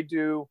 but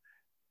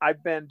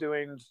I've been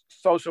doing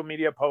social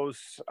media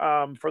posts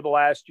for the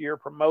last year,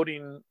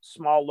 promoting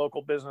small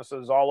local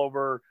businesses all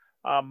over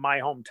my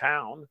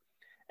hometown,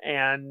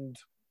 and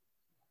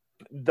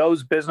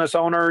those business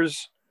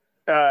owners,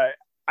 I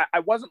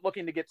wasn't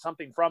looking to get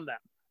something from them.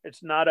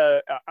 It's not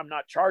I'm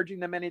not charging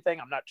them anything.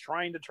 I'm not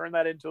trying to turn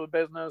that into a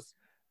business.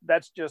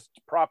 That's just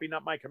propping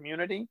up my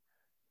community.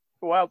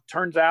 Well,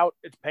 turns out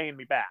it's paying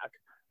me back,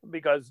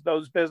 because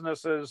those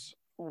businesses,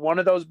 one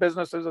of those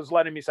businesses is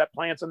letting me set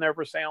plants in there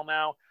for sale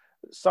now.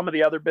 Some of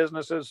the other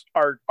businesses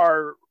are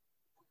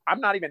I'm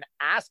not even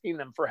asking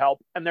them for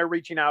help, and they're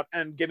reaching out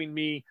and giving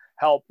me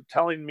help,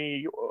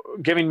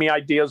 giving me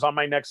ideas on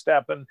my next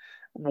step, and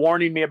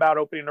warning me about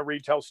opening a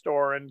retail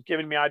store, and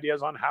giving me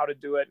ideas on how to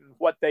do it and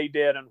what they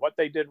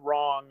did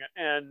wrong.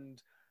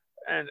 And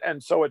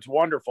so it's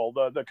wonderful.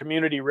 The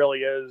community really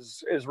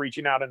is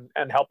reaching out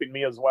and helping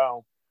me as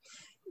well.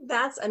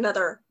 That's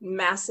another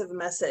massive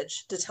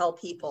message to tell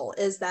people,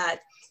 is that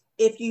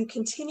if you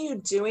continue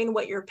doing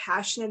what you're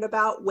passionate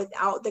about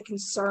without the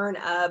concern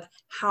of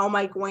how am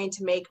I going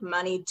to make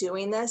money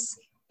doing this,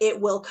 it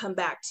will come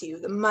back to you.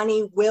 The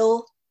money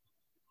will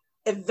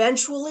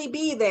eventually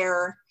be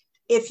there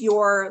if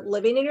you're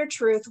living in your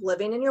truth,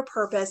 living in your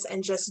purpose,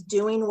 and just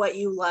doing what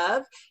you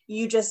love.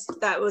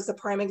 That was a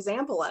prime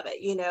example of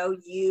it.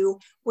 You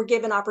were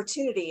given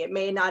opportunity. It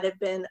may not have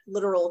been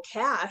literal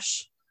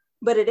cash,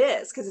 but it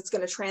is, because it's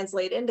going to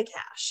translate into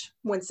cash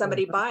when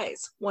somebody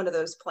buys one of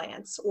those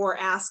plants or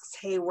asks,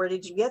 hey, where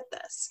did you get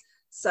this?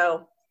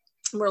 So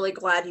I'm really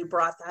glad you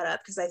brought that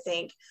up, because I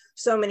think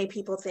so many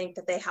people think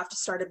that they have to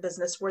start a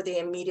business where they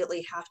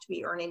immediately have to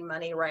be earning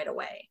money right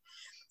away.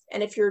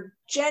 And if you're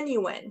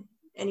genuine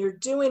and you're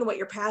doing what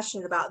you're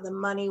passionate about, the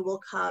money will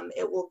come.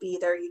 It will be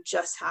there. You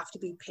just have to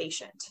be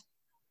patient.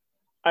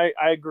 I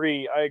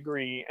agree.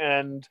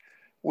 And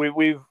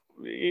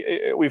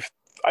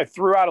I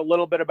threw out a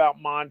little bit about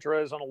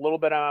mantras and a little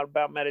bit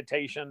about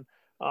meditation.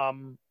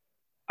 I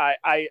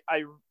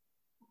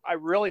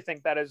really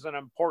think that is an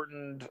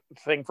important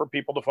thing for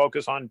people to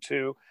focus on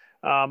too.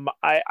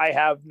 I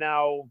have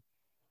now,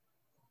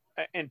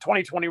 in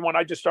 2021,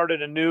 I just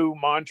started a new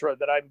mantra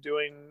that I'm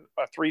doing,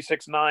 a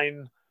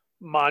 369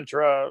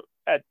 mantra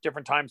at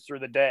different times through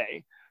the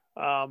day,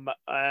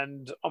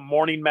 and a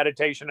morning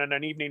meditation and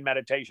an evening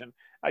meditation.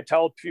 I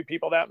tell a few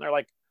people that, and they're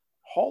like,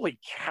 holy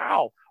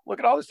cow, look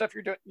at all the stuff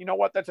you're doing. You know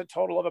what? That's a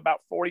total of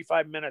about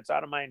 45 minutes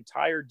out of my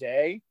entire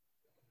day.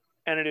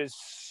 And it is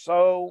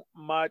so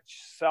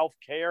much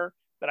self-care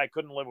that I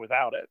couldn't live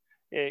without it.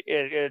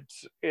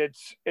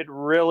 It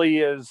really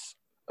is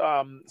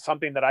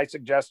something that I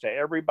suggest to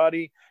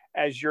everybody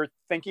as you're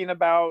thinking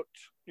about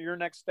your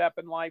next step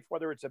in life,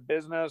 whether it's a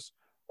business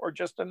or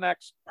just the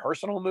next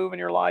personal move in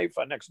your life,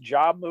 a next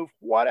job move,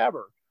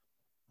 whatever.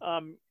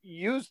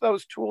 Use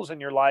those tools in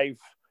your life.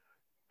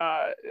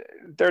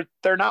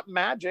 They're not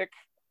magic.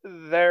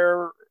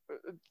 They're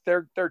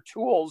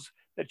tools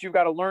that you've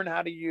got to learn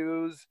how to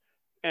use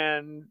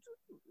and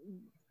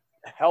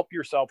help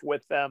yourself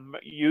with them.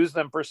 Use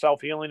them for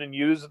self-healing and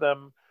use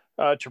them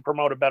to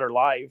promote a better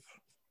life.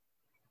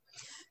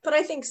 But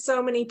I think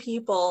so many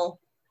people,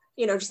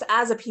 just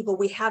as a people,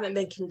 we haven't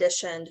been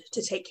conditioned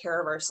to take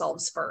care of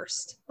ourselves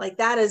first. Like,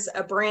 that is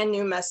a brand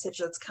new message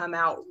that's come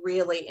out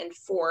really in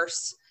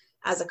force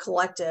as a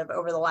collective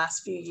over the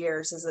last few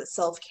years, is that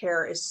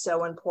self-care is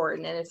so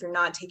important. And if you're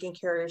not taking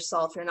care of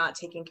yourself, you're not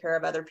taking care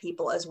of other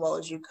people as well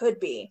as you could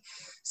be.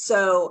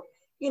 So,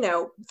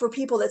 for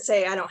people that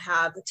say, I don't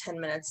have 10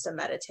 minutes to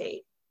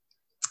meditate.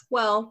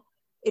 Well,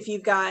 if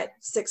you've got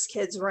 6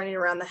 kids running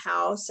around the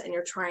house and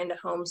you're trying to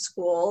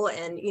homeschool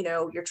and,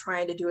 you're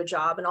trying to do a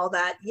job and all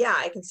that, yeah,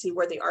 I can see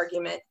where the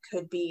argument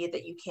could be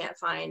that you can't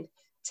find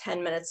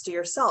 10 minutes to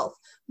yourself.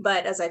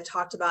 But as I've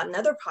talked about in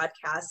other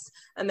podcasts,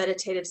 a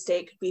meditative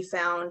state could be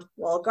found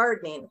while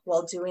gardening,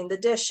 while doing the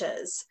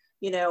dishes,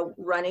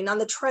 running on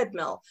the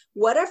treadmill,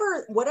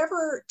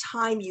 whatever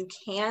time you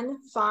can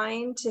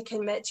find to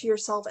commit to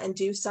yourself and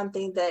do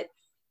something that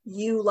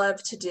you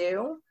love to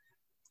do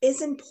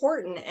is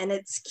important. And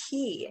it's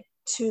key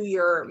to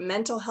your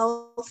mental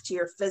health, to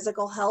your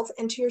physical health,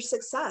 and to your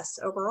success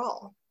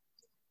overall.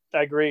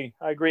 I agree.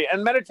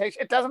 And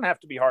meditation, it doesn't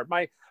have to be hard.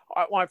 When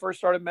I first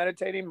started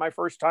meditating, my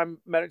first time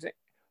meditating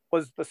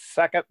was the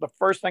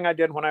first thing I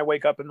did when I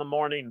wake up in the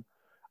morning.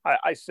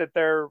 I sit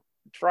there,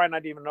 try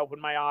not to even open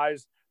my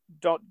eyes.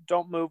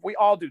 Don't move. We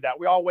all do that.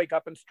 We all wake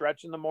up and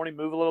stretch in the morning,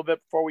 move a little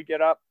bit before we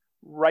get up.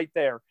 Right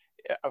there.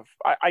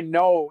 I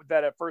know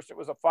that at first it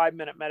was a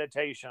 5-minute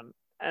meditation,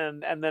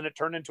 and then it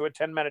turned into a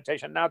 10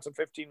 meditation. Now it's a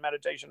 15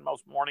 meditation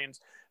most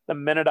mornings. The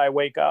minute I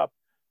wake up,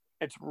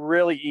 it's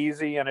really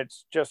easy, and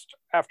it's just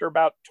after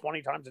about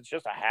 20 times, it's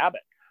just a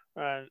habit,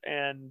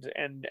 and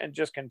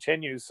just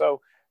continues. So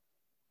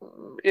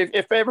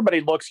if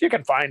everybody looks, you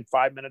can find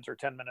 5 minutes or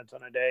 10 minutes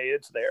in a day.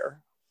 It's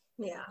there.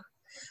 Yeah.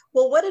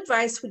 Well, what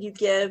advice would you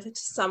give to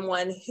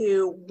someone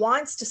who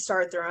wants to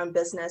start their own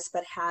business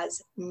but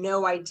has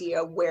no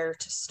idea where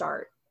to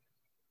start?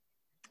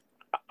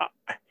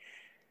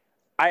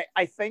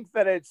 I think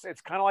that it's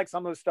kind of like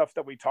some of the stuff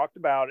that we talked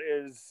about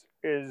is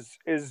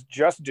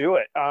just do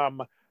it.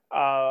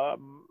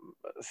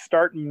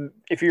 Start,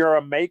 if you're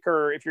a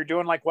maker, if you're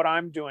doing like what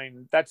I'm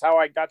doing, that's how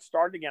I got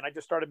started again. I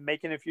just started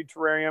making a few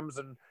terrariums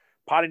and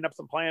potting up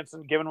some plants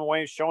and giving them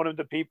away, showing them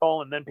to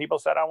people, and then people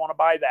said, I want to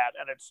buy that,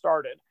 and it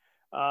started.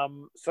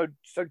 So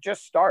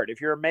just start. If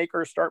you're a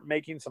maker, start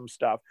making some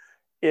stuff.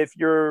 If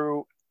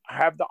you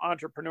have the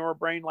entrepreneur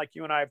brain like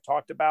you and I have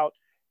talked about,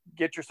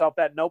 get yourself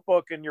that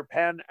notebook and your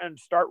pen and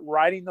start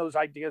writing those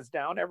ideas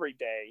down every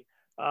day.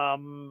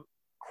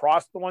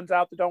 Cross the ones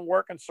out that don't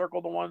work and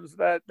circle the ones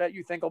that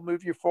you think will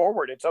move you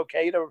forward. It's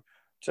okay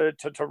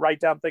to write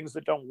down things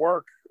that don't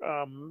work.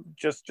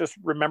 Just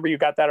remember you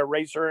got that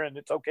eraser, and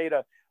it's okay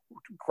to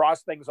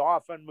cross things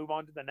off and move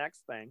on to the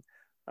next thing.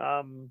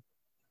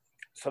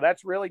 So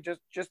that's really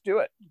just do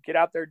it. Get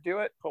out there, do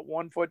it, put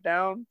one foot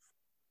down,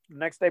 the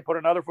next day put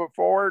another foot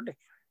forward,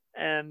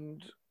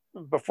 and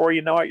before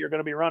you know it, you're going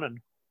to be running.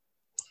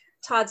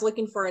 Todd's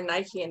looking for a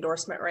Nike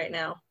endorsement right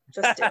now.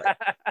 Just do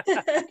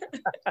it.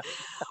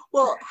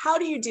 Well, how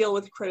do you deal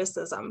with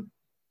criticism?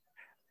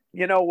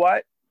 You know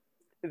what?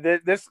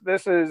 This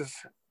is,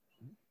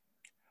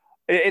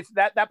 it's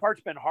that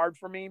part's been hard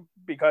for me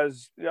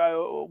because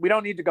we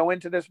don't need to go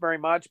into this very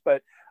much,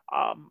 but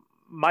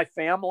my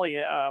family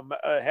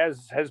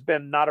has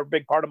been not a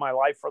big part of my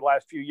life for the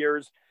last few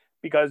years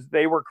because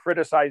they were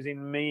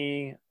criticizing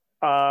me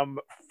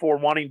for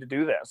wanting to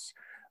do this.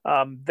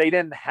 They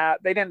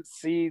didn't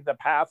see the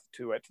path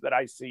to it that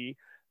I see.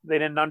 They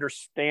didn't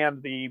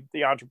understand the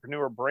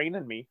entrepreneur brain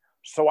in me.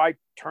 So I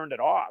turned it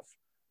off.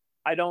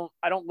 I don't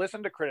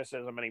listen to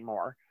criticism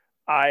anymore.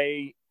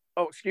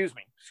 Excuse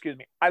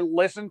me. I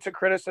listen to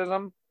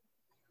criticism.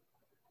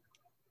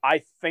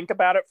 I think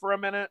about it for a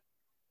minute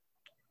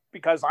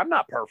because I'm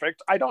not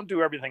perfect. I don't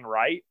do everything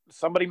right.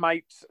 Somebody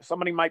might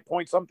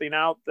point something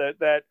out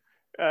that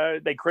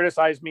they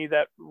criticize me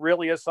that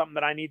really is something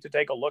that I need to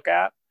take a look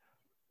at.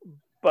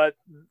 But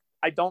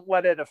I don't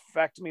let it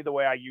affect me the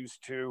way I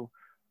used to.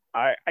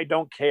 I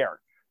don't care.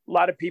 A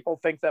lot of people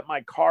think that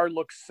my car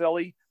looks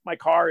silly. My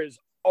car is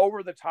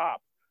over the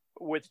top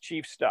with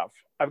Chief stuff.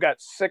 I've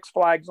got 6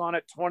 flags on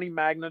it, 20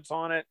 magnets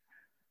on it.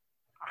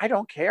 I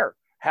don't care.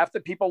 Half the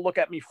people look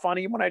at me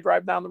funny when I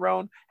drive down the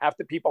road. Half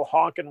the people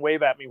honk and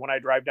wave at me when I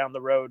drive down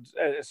the road.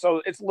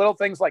 So it's little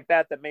things like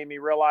that made me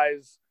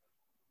realize,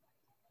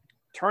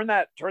 turn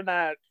that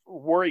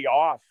worry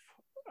off.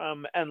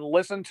 And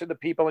listen to the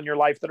people in your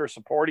life that are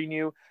supporting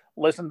you.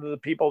 Listen to the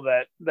people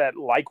that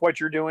like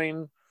what you're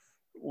doing.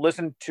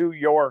 Listen to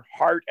your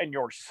heart and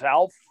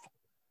yourself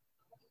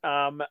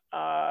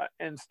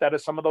instead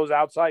of some of those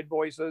outside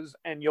voices,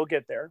 and you'll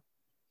get there.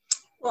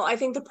 Well, I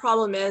think the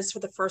problem is for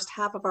the first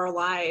half of our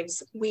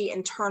lives, we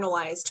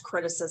internalized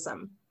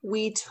criticism.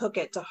 We took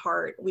it to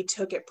heart. We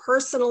took it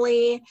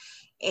personally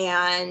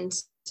and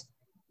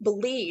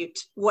believed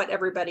what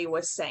everybody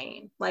was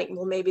saying. Like,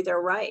 well, maybe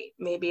they're right.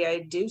 Maybe I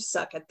do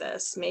suck at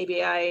this.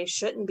 Maybe I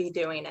shouldn't be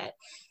doing it.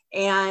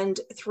 And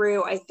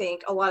through, I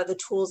think, a lot of the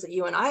tools that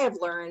you and I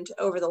have learned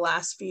over the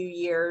last few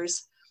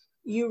years,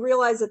 you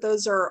realize that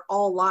those are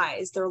all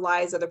lies. They're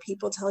lies other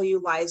people tell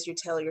you, lies you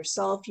tell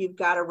yourself. You've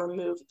got to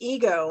remove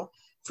ego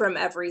from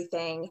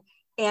everything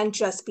and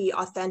just be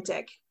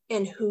authentic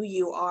in who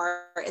you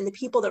are. And the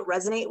people that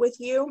resonate with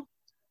you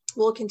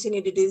will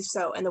continue to do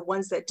so. And the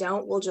ones that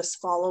don't will just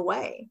fall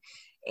away.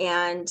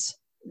 And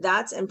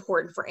that's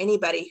important for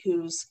anybody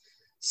who's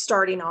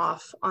starting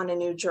off on a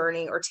new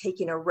journey or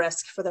taking a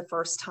risk for the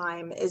first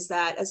time, is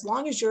that as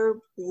long as you're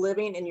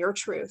living in your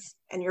truth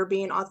and you're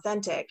being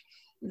authentic,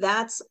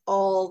 that's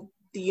all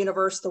the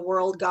universe, the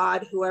world,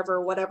 God,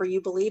 whoever, whatever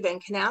you believe in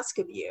can ask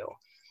of you.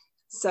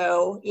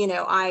 So,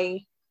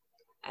 I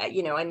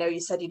know you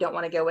said you don't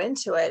want to go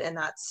into it, and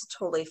that's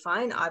totally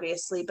fine,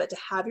 obviously, but to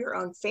have your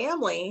own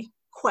family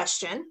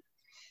question,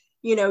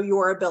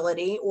 your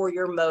ability or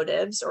your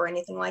motives or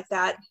anything like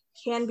that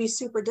can be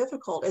super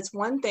difficult. It's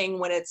one thing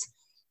when it's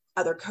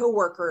other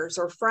coworkers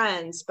or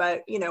friends,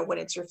 but when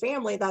it's your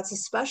family, that's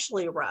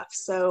especially rough.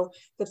 So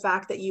the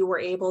fact that you were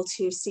able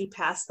to see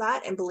past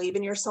that and believe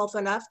in yourself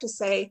enough to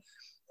say,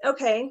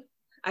 okay,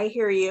 I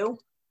hear you,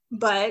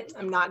 but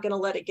I'm not going to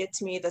let it get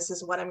to me. This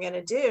is what I'm going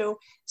to do.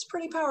 It's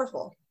pretty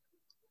powerful.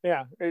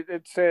 Yeah,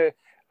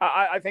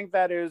 I think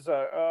that is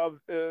a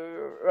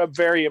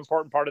very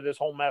important part of this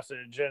whole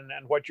message,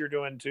 and what you're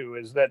doing too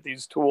is that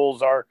these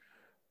tools are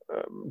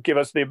give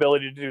us the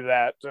ability to do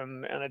that,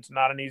 and it's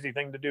not an easy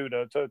thing to do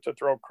to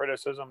throw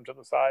criticism to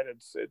the side.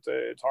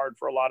 It's hard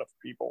for a lot of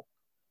people.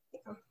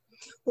 Yeah.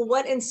 Well,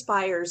 what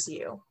inspires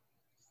you?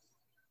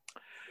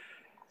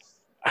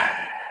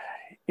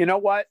 You know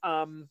what?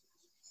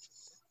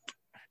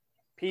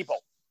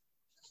 People.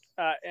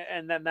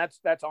 And then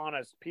that's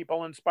honest.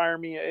 People inspire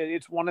me.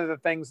 It's one of the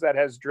things that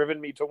has driven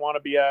me to want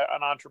to be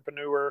an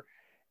entrepreneur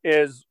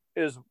is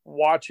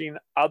watching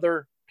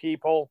other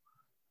people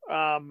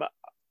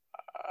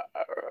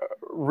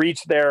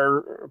reach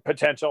their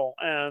potential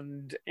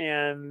and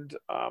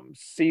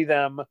see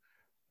them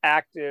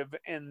active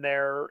in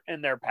their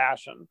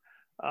passion.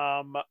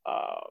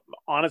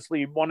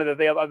 Honestly, one of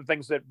the other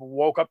things that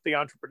woke up the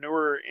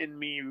entrepreneur in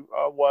me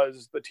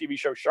was the TV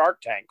show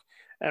Shark Tank,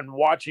 and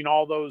watching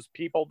all those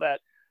people that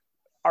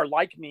are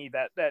like me,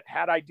 that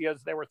had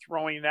ideas they were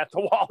throwing at the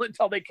wall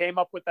until they came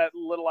up with that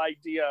little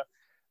idea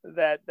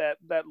that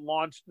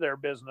launched their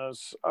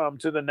business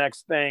to the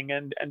next thing,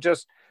 and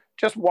just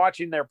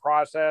watching their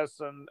process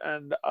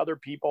and other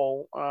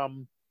people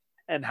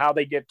and how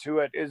they get to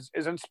it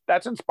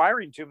that's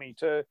inspiring to me,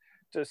 to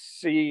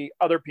see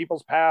other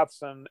people's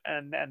paths and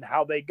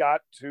how they got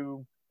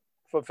to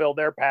fulfill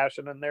their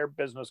passion and their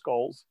business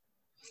goals.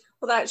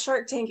 Well, that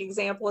Shark Tank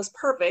example is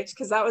perfect,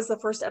 because that was the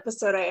first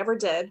episode I ever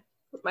did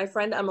with my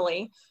friend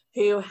Emily,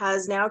 who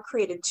has now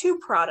created 2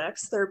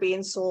 products that are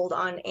being sold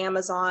on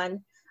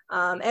Amazon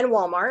and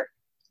Walmart.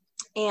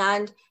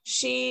 And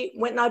she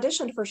went and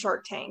auditioned for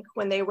Shark Tank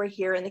when they were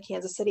here in the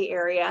Kansas City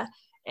area.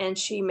 And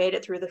she made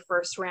it through the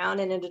first round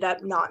and ended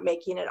up not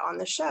making it on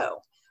the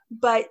show.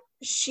 But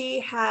she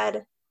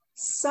had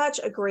such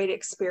a great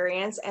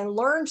experience and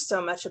learned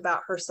so much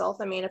about herself.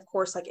 I mean, of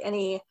course, like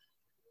any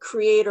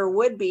creator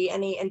would be,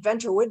 any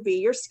inventor would be,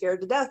 you're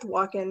scared to death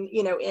walking,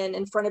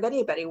 in front of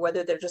anybody,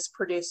 whether they're just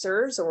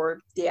producers or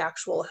the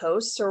actual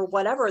hosts or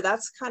whatever.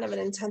 That's kind of an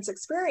intense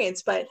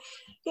experience. But,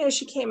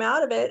 she came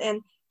out of it,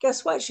 and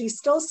guess what? She's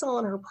still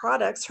selling her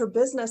products. Her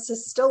business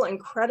is still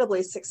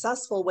incredibly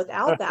successful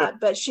without that,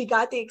 but she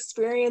got the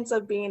experience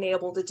of being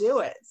able to do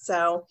it.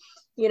 So,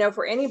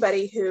 for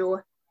anybody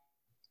who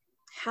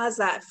has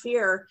that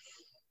fear,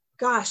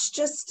 gosh,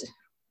 just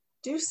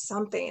do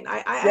something.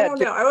 I don't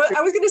know.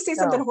 I was going to say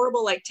something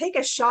horrible, like take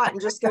a shot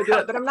and just go do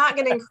it, but I'm not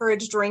going to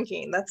encourage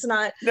drinking. That's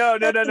not. No.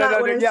 Yeah,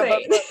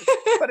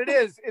 but it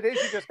is.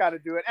 You just got to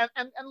do it,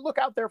 and look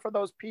out there for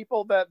those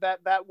people that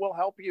will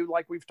help you,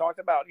 like we've talked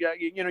about. Yeah,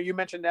 you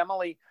mentioned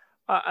Emily,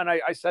 and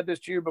I said this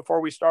to you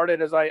before we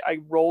started, as I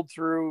rolled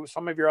through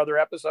some of your other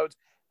episodes.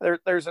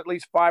 There's at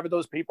least 5 of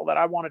those people that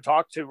I want to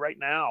talk to right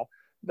now.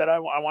 That I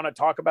want to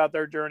talk about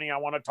their journey. I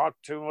want to talk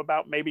to them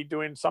about maybe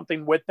doing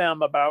something with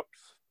them, about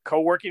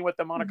co-working with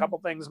them on a couple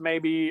things,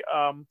 maybe.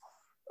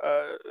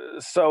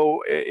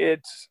 So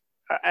it's,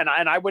 and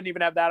I wouldn't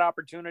even have that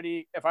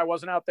opportunity if I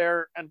wasn't out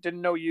there and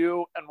didn't know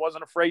you and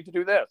wasn't afraid to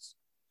do this.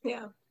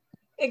 Yeah,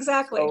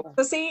 exactly.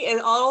 So see,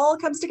 it all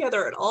comes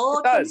together. It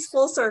all comes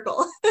full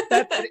circle.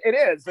 It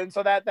is. And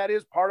so that's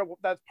part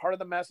of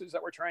the message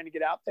that we're trying to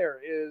get out there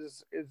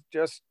is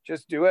just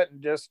do it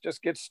and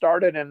just get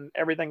started, and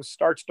everything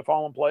starts to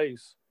fall in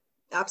place.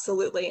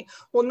 Absolutely.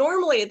 Well,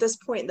 normally at this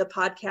point in the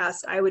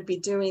podcast, I would be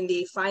doing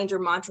the Find Your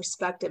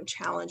Mantrospective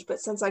challenge,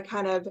 but since I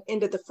kind of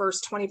ended the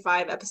first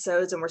 25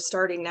 episodes and we're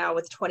starting now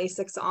with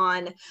 26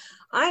 on,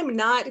 I'm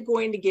not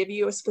going to give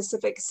you a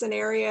specific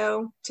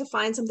scenario to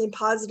find something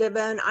positive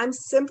in. I'm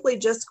simply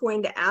just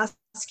going to ask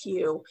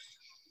you,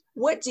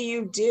 what do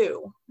you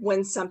do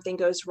when something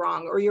goes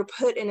wrong, or you're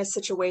put in a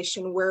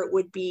situation where it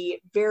would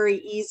be very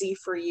easy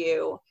for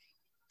you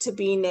to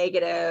be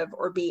negative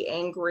or be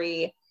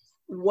angry?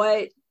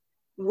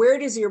 Where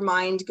does your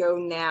mind go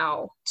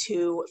now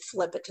to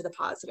flip it to the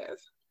positive?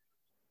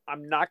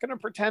 I'm not going to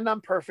pretend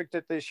I'm perfect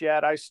at this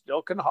yet. I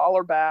still can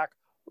holler back,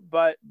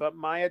 but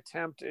my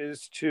attempt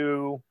is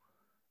to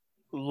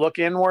look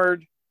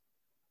inward,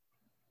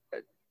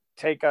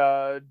 take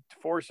a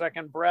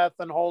 4-second breath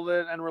and hold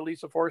it, and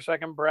release a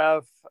 4-second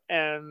breath,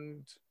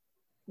 and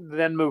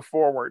then move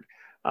forward.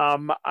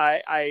 That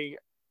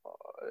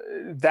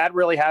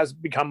really has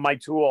become my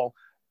tool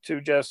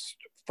to just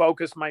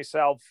focus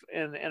myself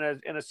in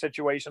a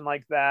situation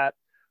like that.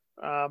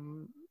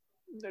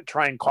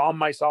 Try and calm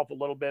myself a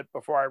little bit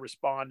before I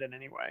respond in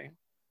any way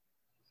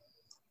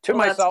to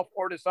myself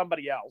or to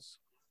somebody else.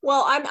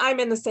 Well, I'm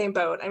in the same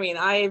boat. I mean,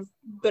 I've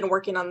been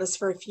working on this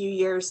for a few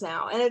years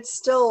now, and it's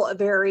still a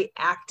very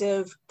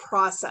active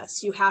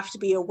process. You have to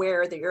be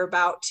aware that you're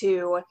about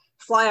to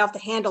fly off the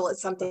handle at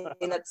something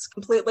that's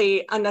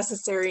completely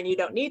unnecessary and you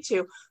don't need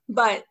to.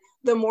 But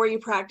the more you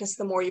practice,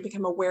 the more you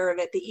become aware of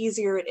it, the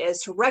easier it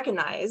is to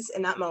recognize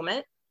in that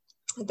moment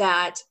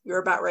that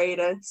you're about ready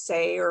to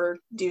say or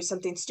do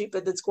something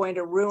stupid that's going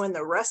to ruin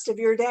the rest of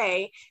your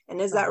day. And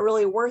is that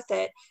really worth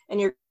it? And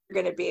you're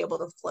going to be able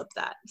to flip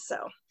that.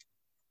 So,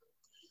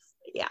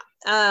 yeah.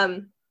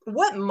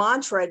 What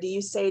mantra do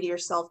you say to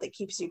yourself that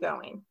keeps you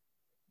going?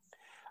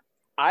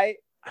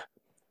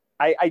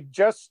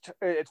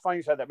 It's funny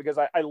you said that, because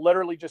I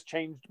literally just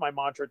changed my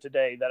mantra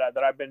today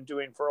that I've been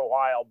doing for a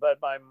while. But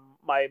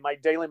my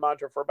daily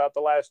mantra for about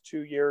the last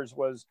 2 years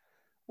was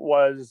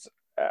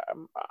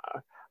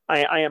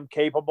I am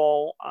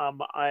capable.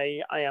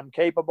 I am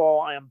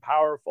capable. I am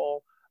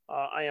powerful.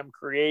 I am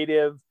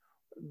creative.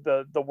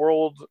 The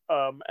world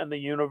and the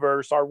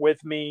universe are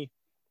with me.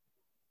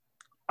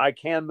 I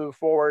can move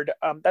forward.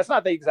 That's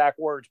not the exact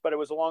words, but it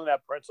was along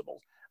that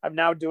principles. I'm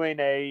now doing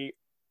a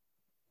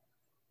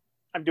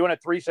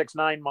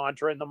 3-6-9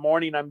 mantra. In the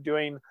morning, I'm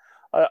doing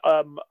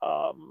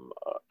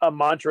a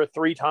mantra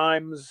 3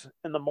 times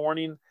in the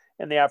morning.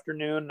 In the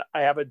afternoon,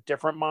 I have a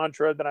different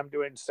mantra that I'm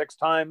doing 6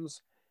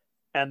 times.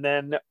 And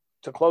then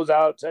to close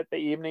out at the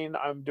evening,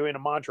 I'm doing a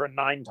mantra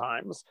 9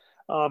 times.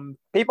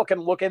 People can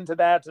look into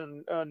that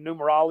and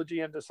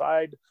numerology and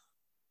decide,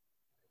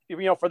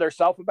 for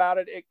themselves about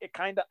it. It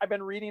kind of, I've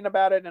been reading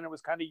about it and it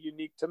was kind of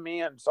unique to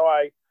me. And so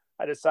I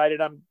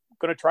decided I'm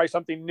going to try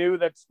something new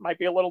that might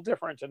be a little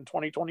different in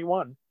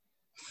 2021.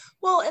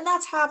 Well, and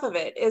that's half of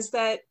it, is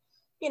that,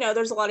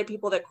 there's a lot of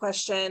people that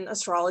question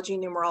astrology,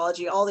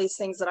 numerology, all these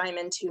things that I'm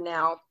into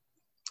now.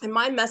 And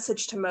my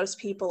message to most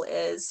people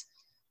is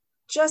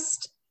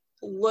just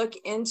look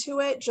into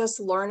it,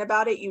 just learn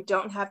about it. You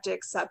don't have to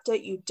accept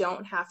it. You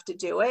don't have to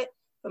do it.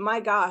 But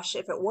my gosh,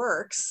 if it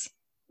works,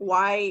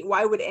 why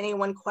would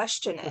anyone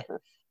question it?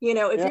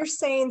 If you're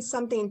saying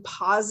something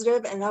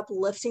positive and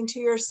uplifting to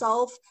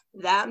yourself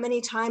that many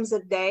times a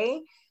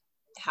day,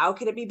 how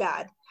could it be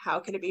bad? How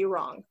could it be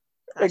wrong?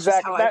 That's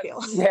exactly how I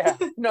feel. Yeah,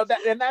 no,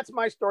 and that's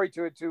my story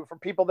to it too. For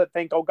people that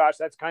think, oh gosh,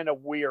 that's kind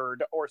of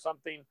weird or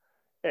something.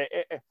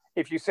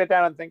 If you sit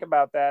down and think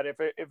about that,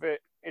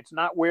 it's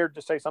not weird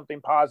to say something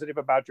positive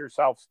about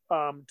yourself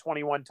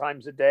 21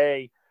 times a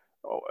day,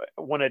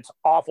 when it's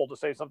awful to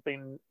say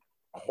something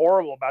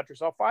horrible about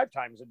yourself 5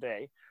 times a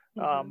day.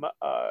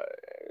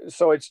 Mm-hmm.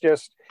 So it's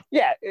just,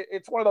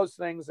 it's one of those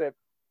things that,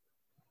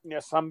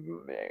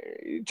 some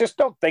just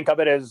don't think of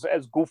it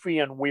as goofy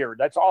and weird.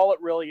 That's all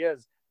it really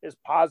is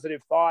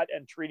positive thought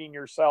and treating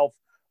yourself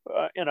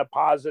in a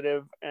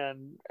positive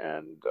and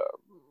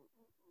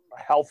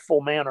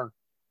healthful manner.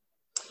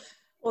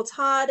 Well,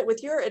 Todd,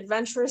 with your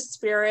adventurous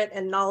spirit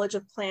and knowledge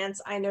of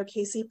plants, I know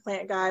KC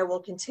Plant Guy will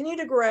continue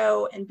to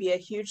grow and be a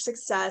huge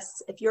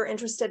success. If you're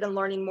interested in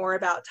learning more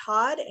about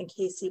Todd and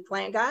KC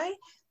Plant Guy,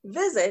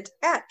 visit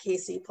at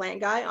KC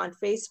Plant Guy on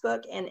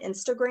Facebook and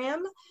Instagram.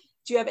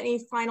 Do you have any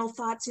final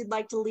thoughts you'd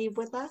like to leave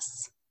with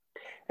us?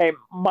 Hey,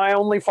 my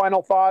only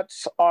final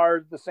thoughts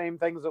are the same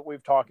things that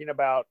we've talking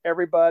about.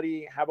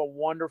 Everybody have a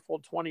wonderful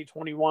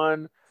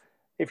 2021.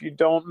 If you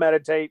don't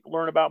meditate,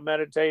 learn about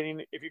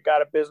meditating. If you've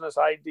got a business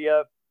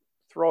idea,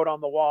 throw it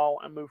on the wall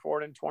and move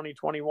forward in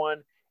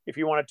 2021. If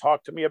you want to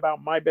talk to me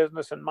about my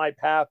business and my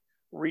path,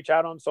 reach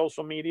out on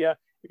social media.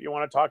 If you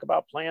want to talk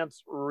about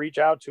plants, reach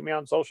out to me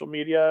on social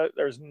media.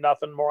 There's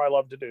nothing more I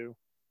love to do.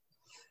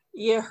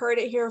 You heard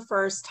it here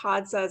first.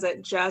 Todd says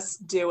it.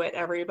 Just do it,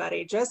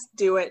 everybody. Just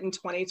do it in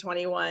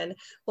 2021.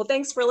 Well,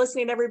 thanks for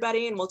listening,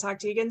 everybody, and we'll talk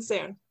to you again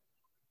soon.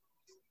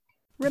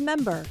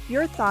 Remember,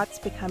 your thoughts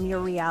become your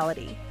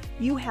reality.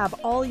 You have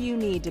all you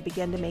need to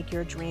begin to make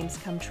your dreams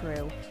come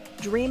true.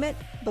 Dream it,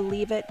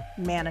 believe it,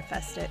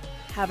 manifest it.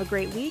 Have a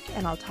great week,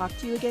 and I'll talk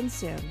to you again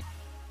soon.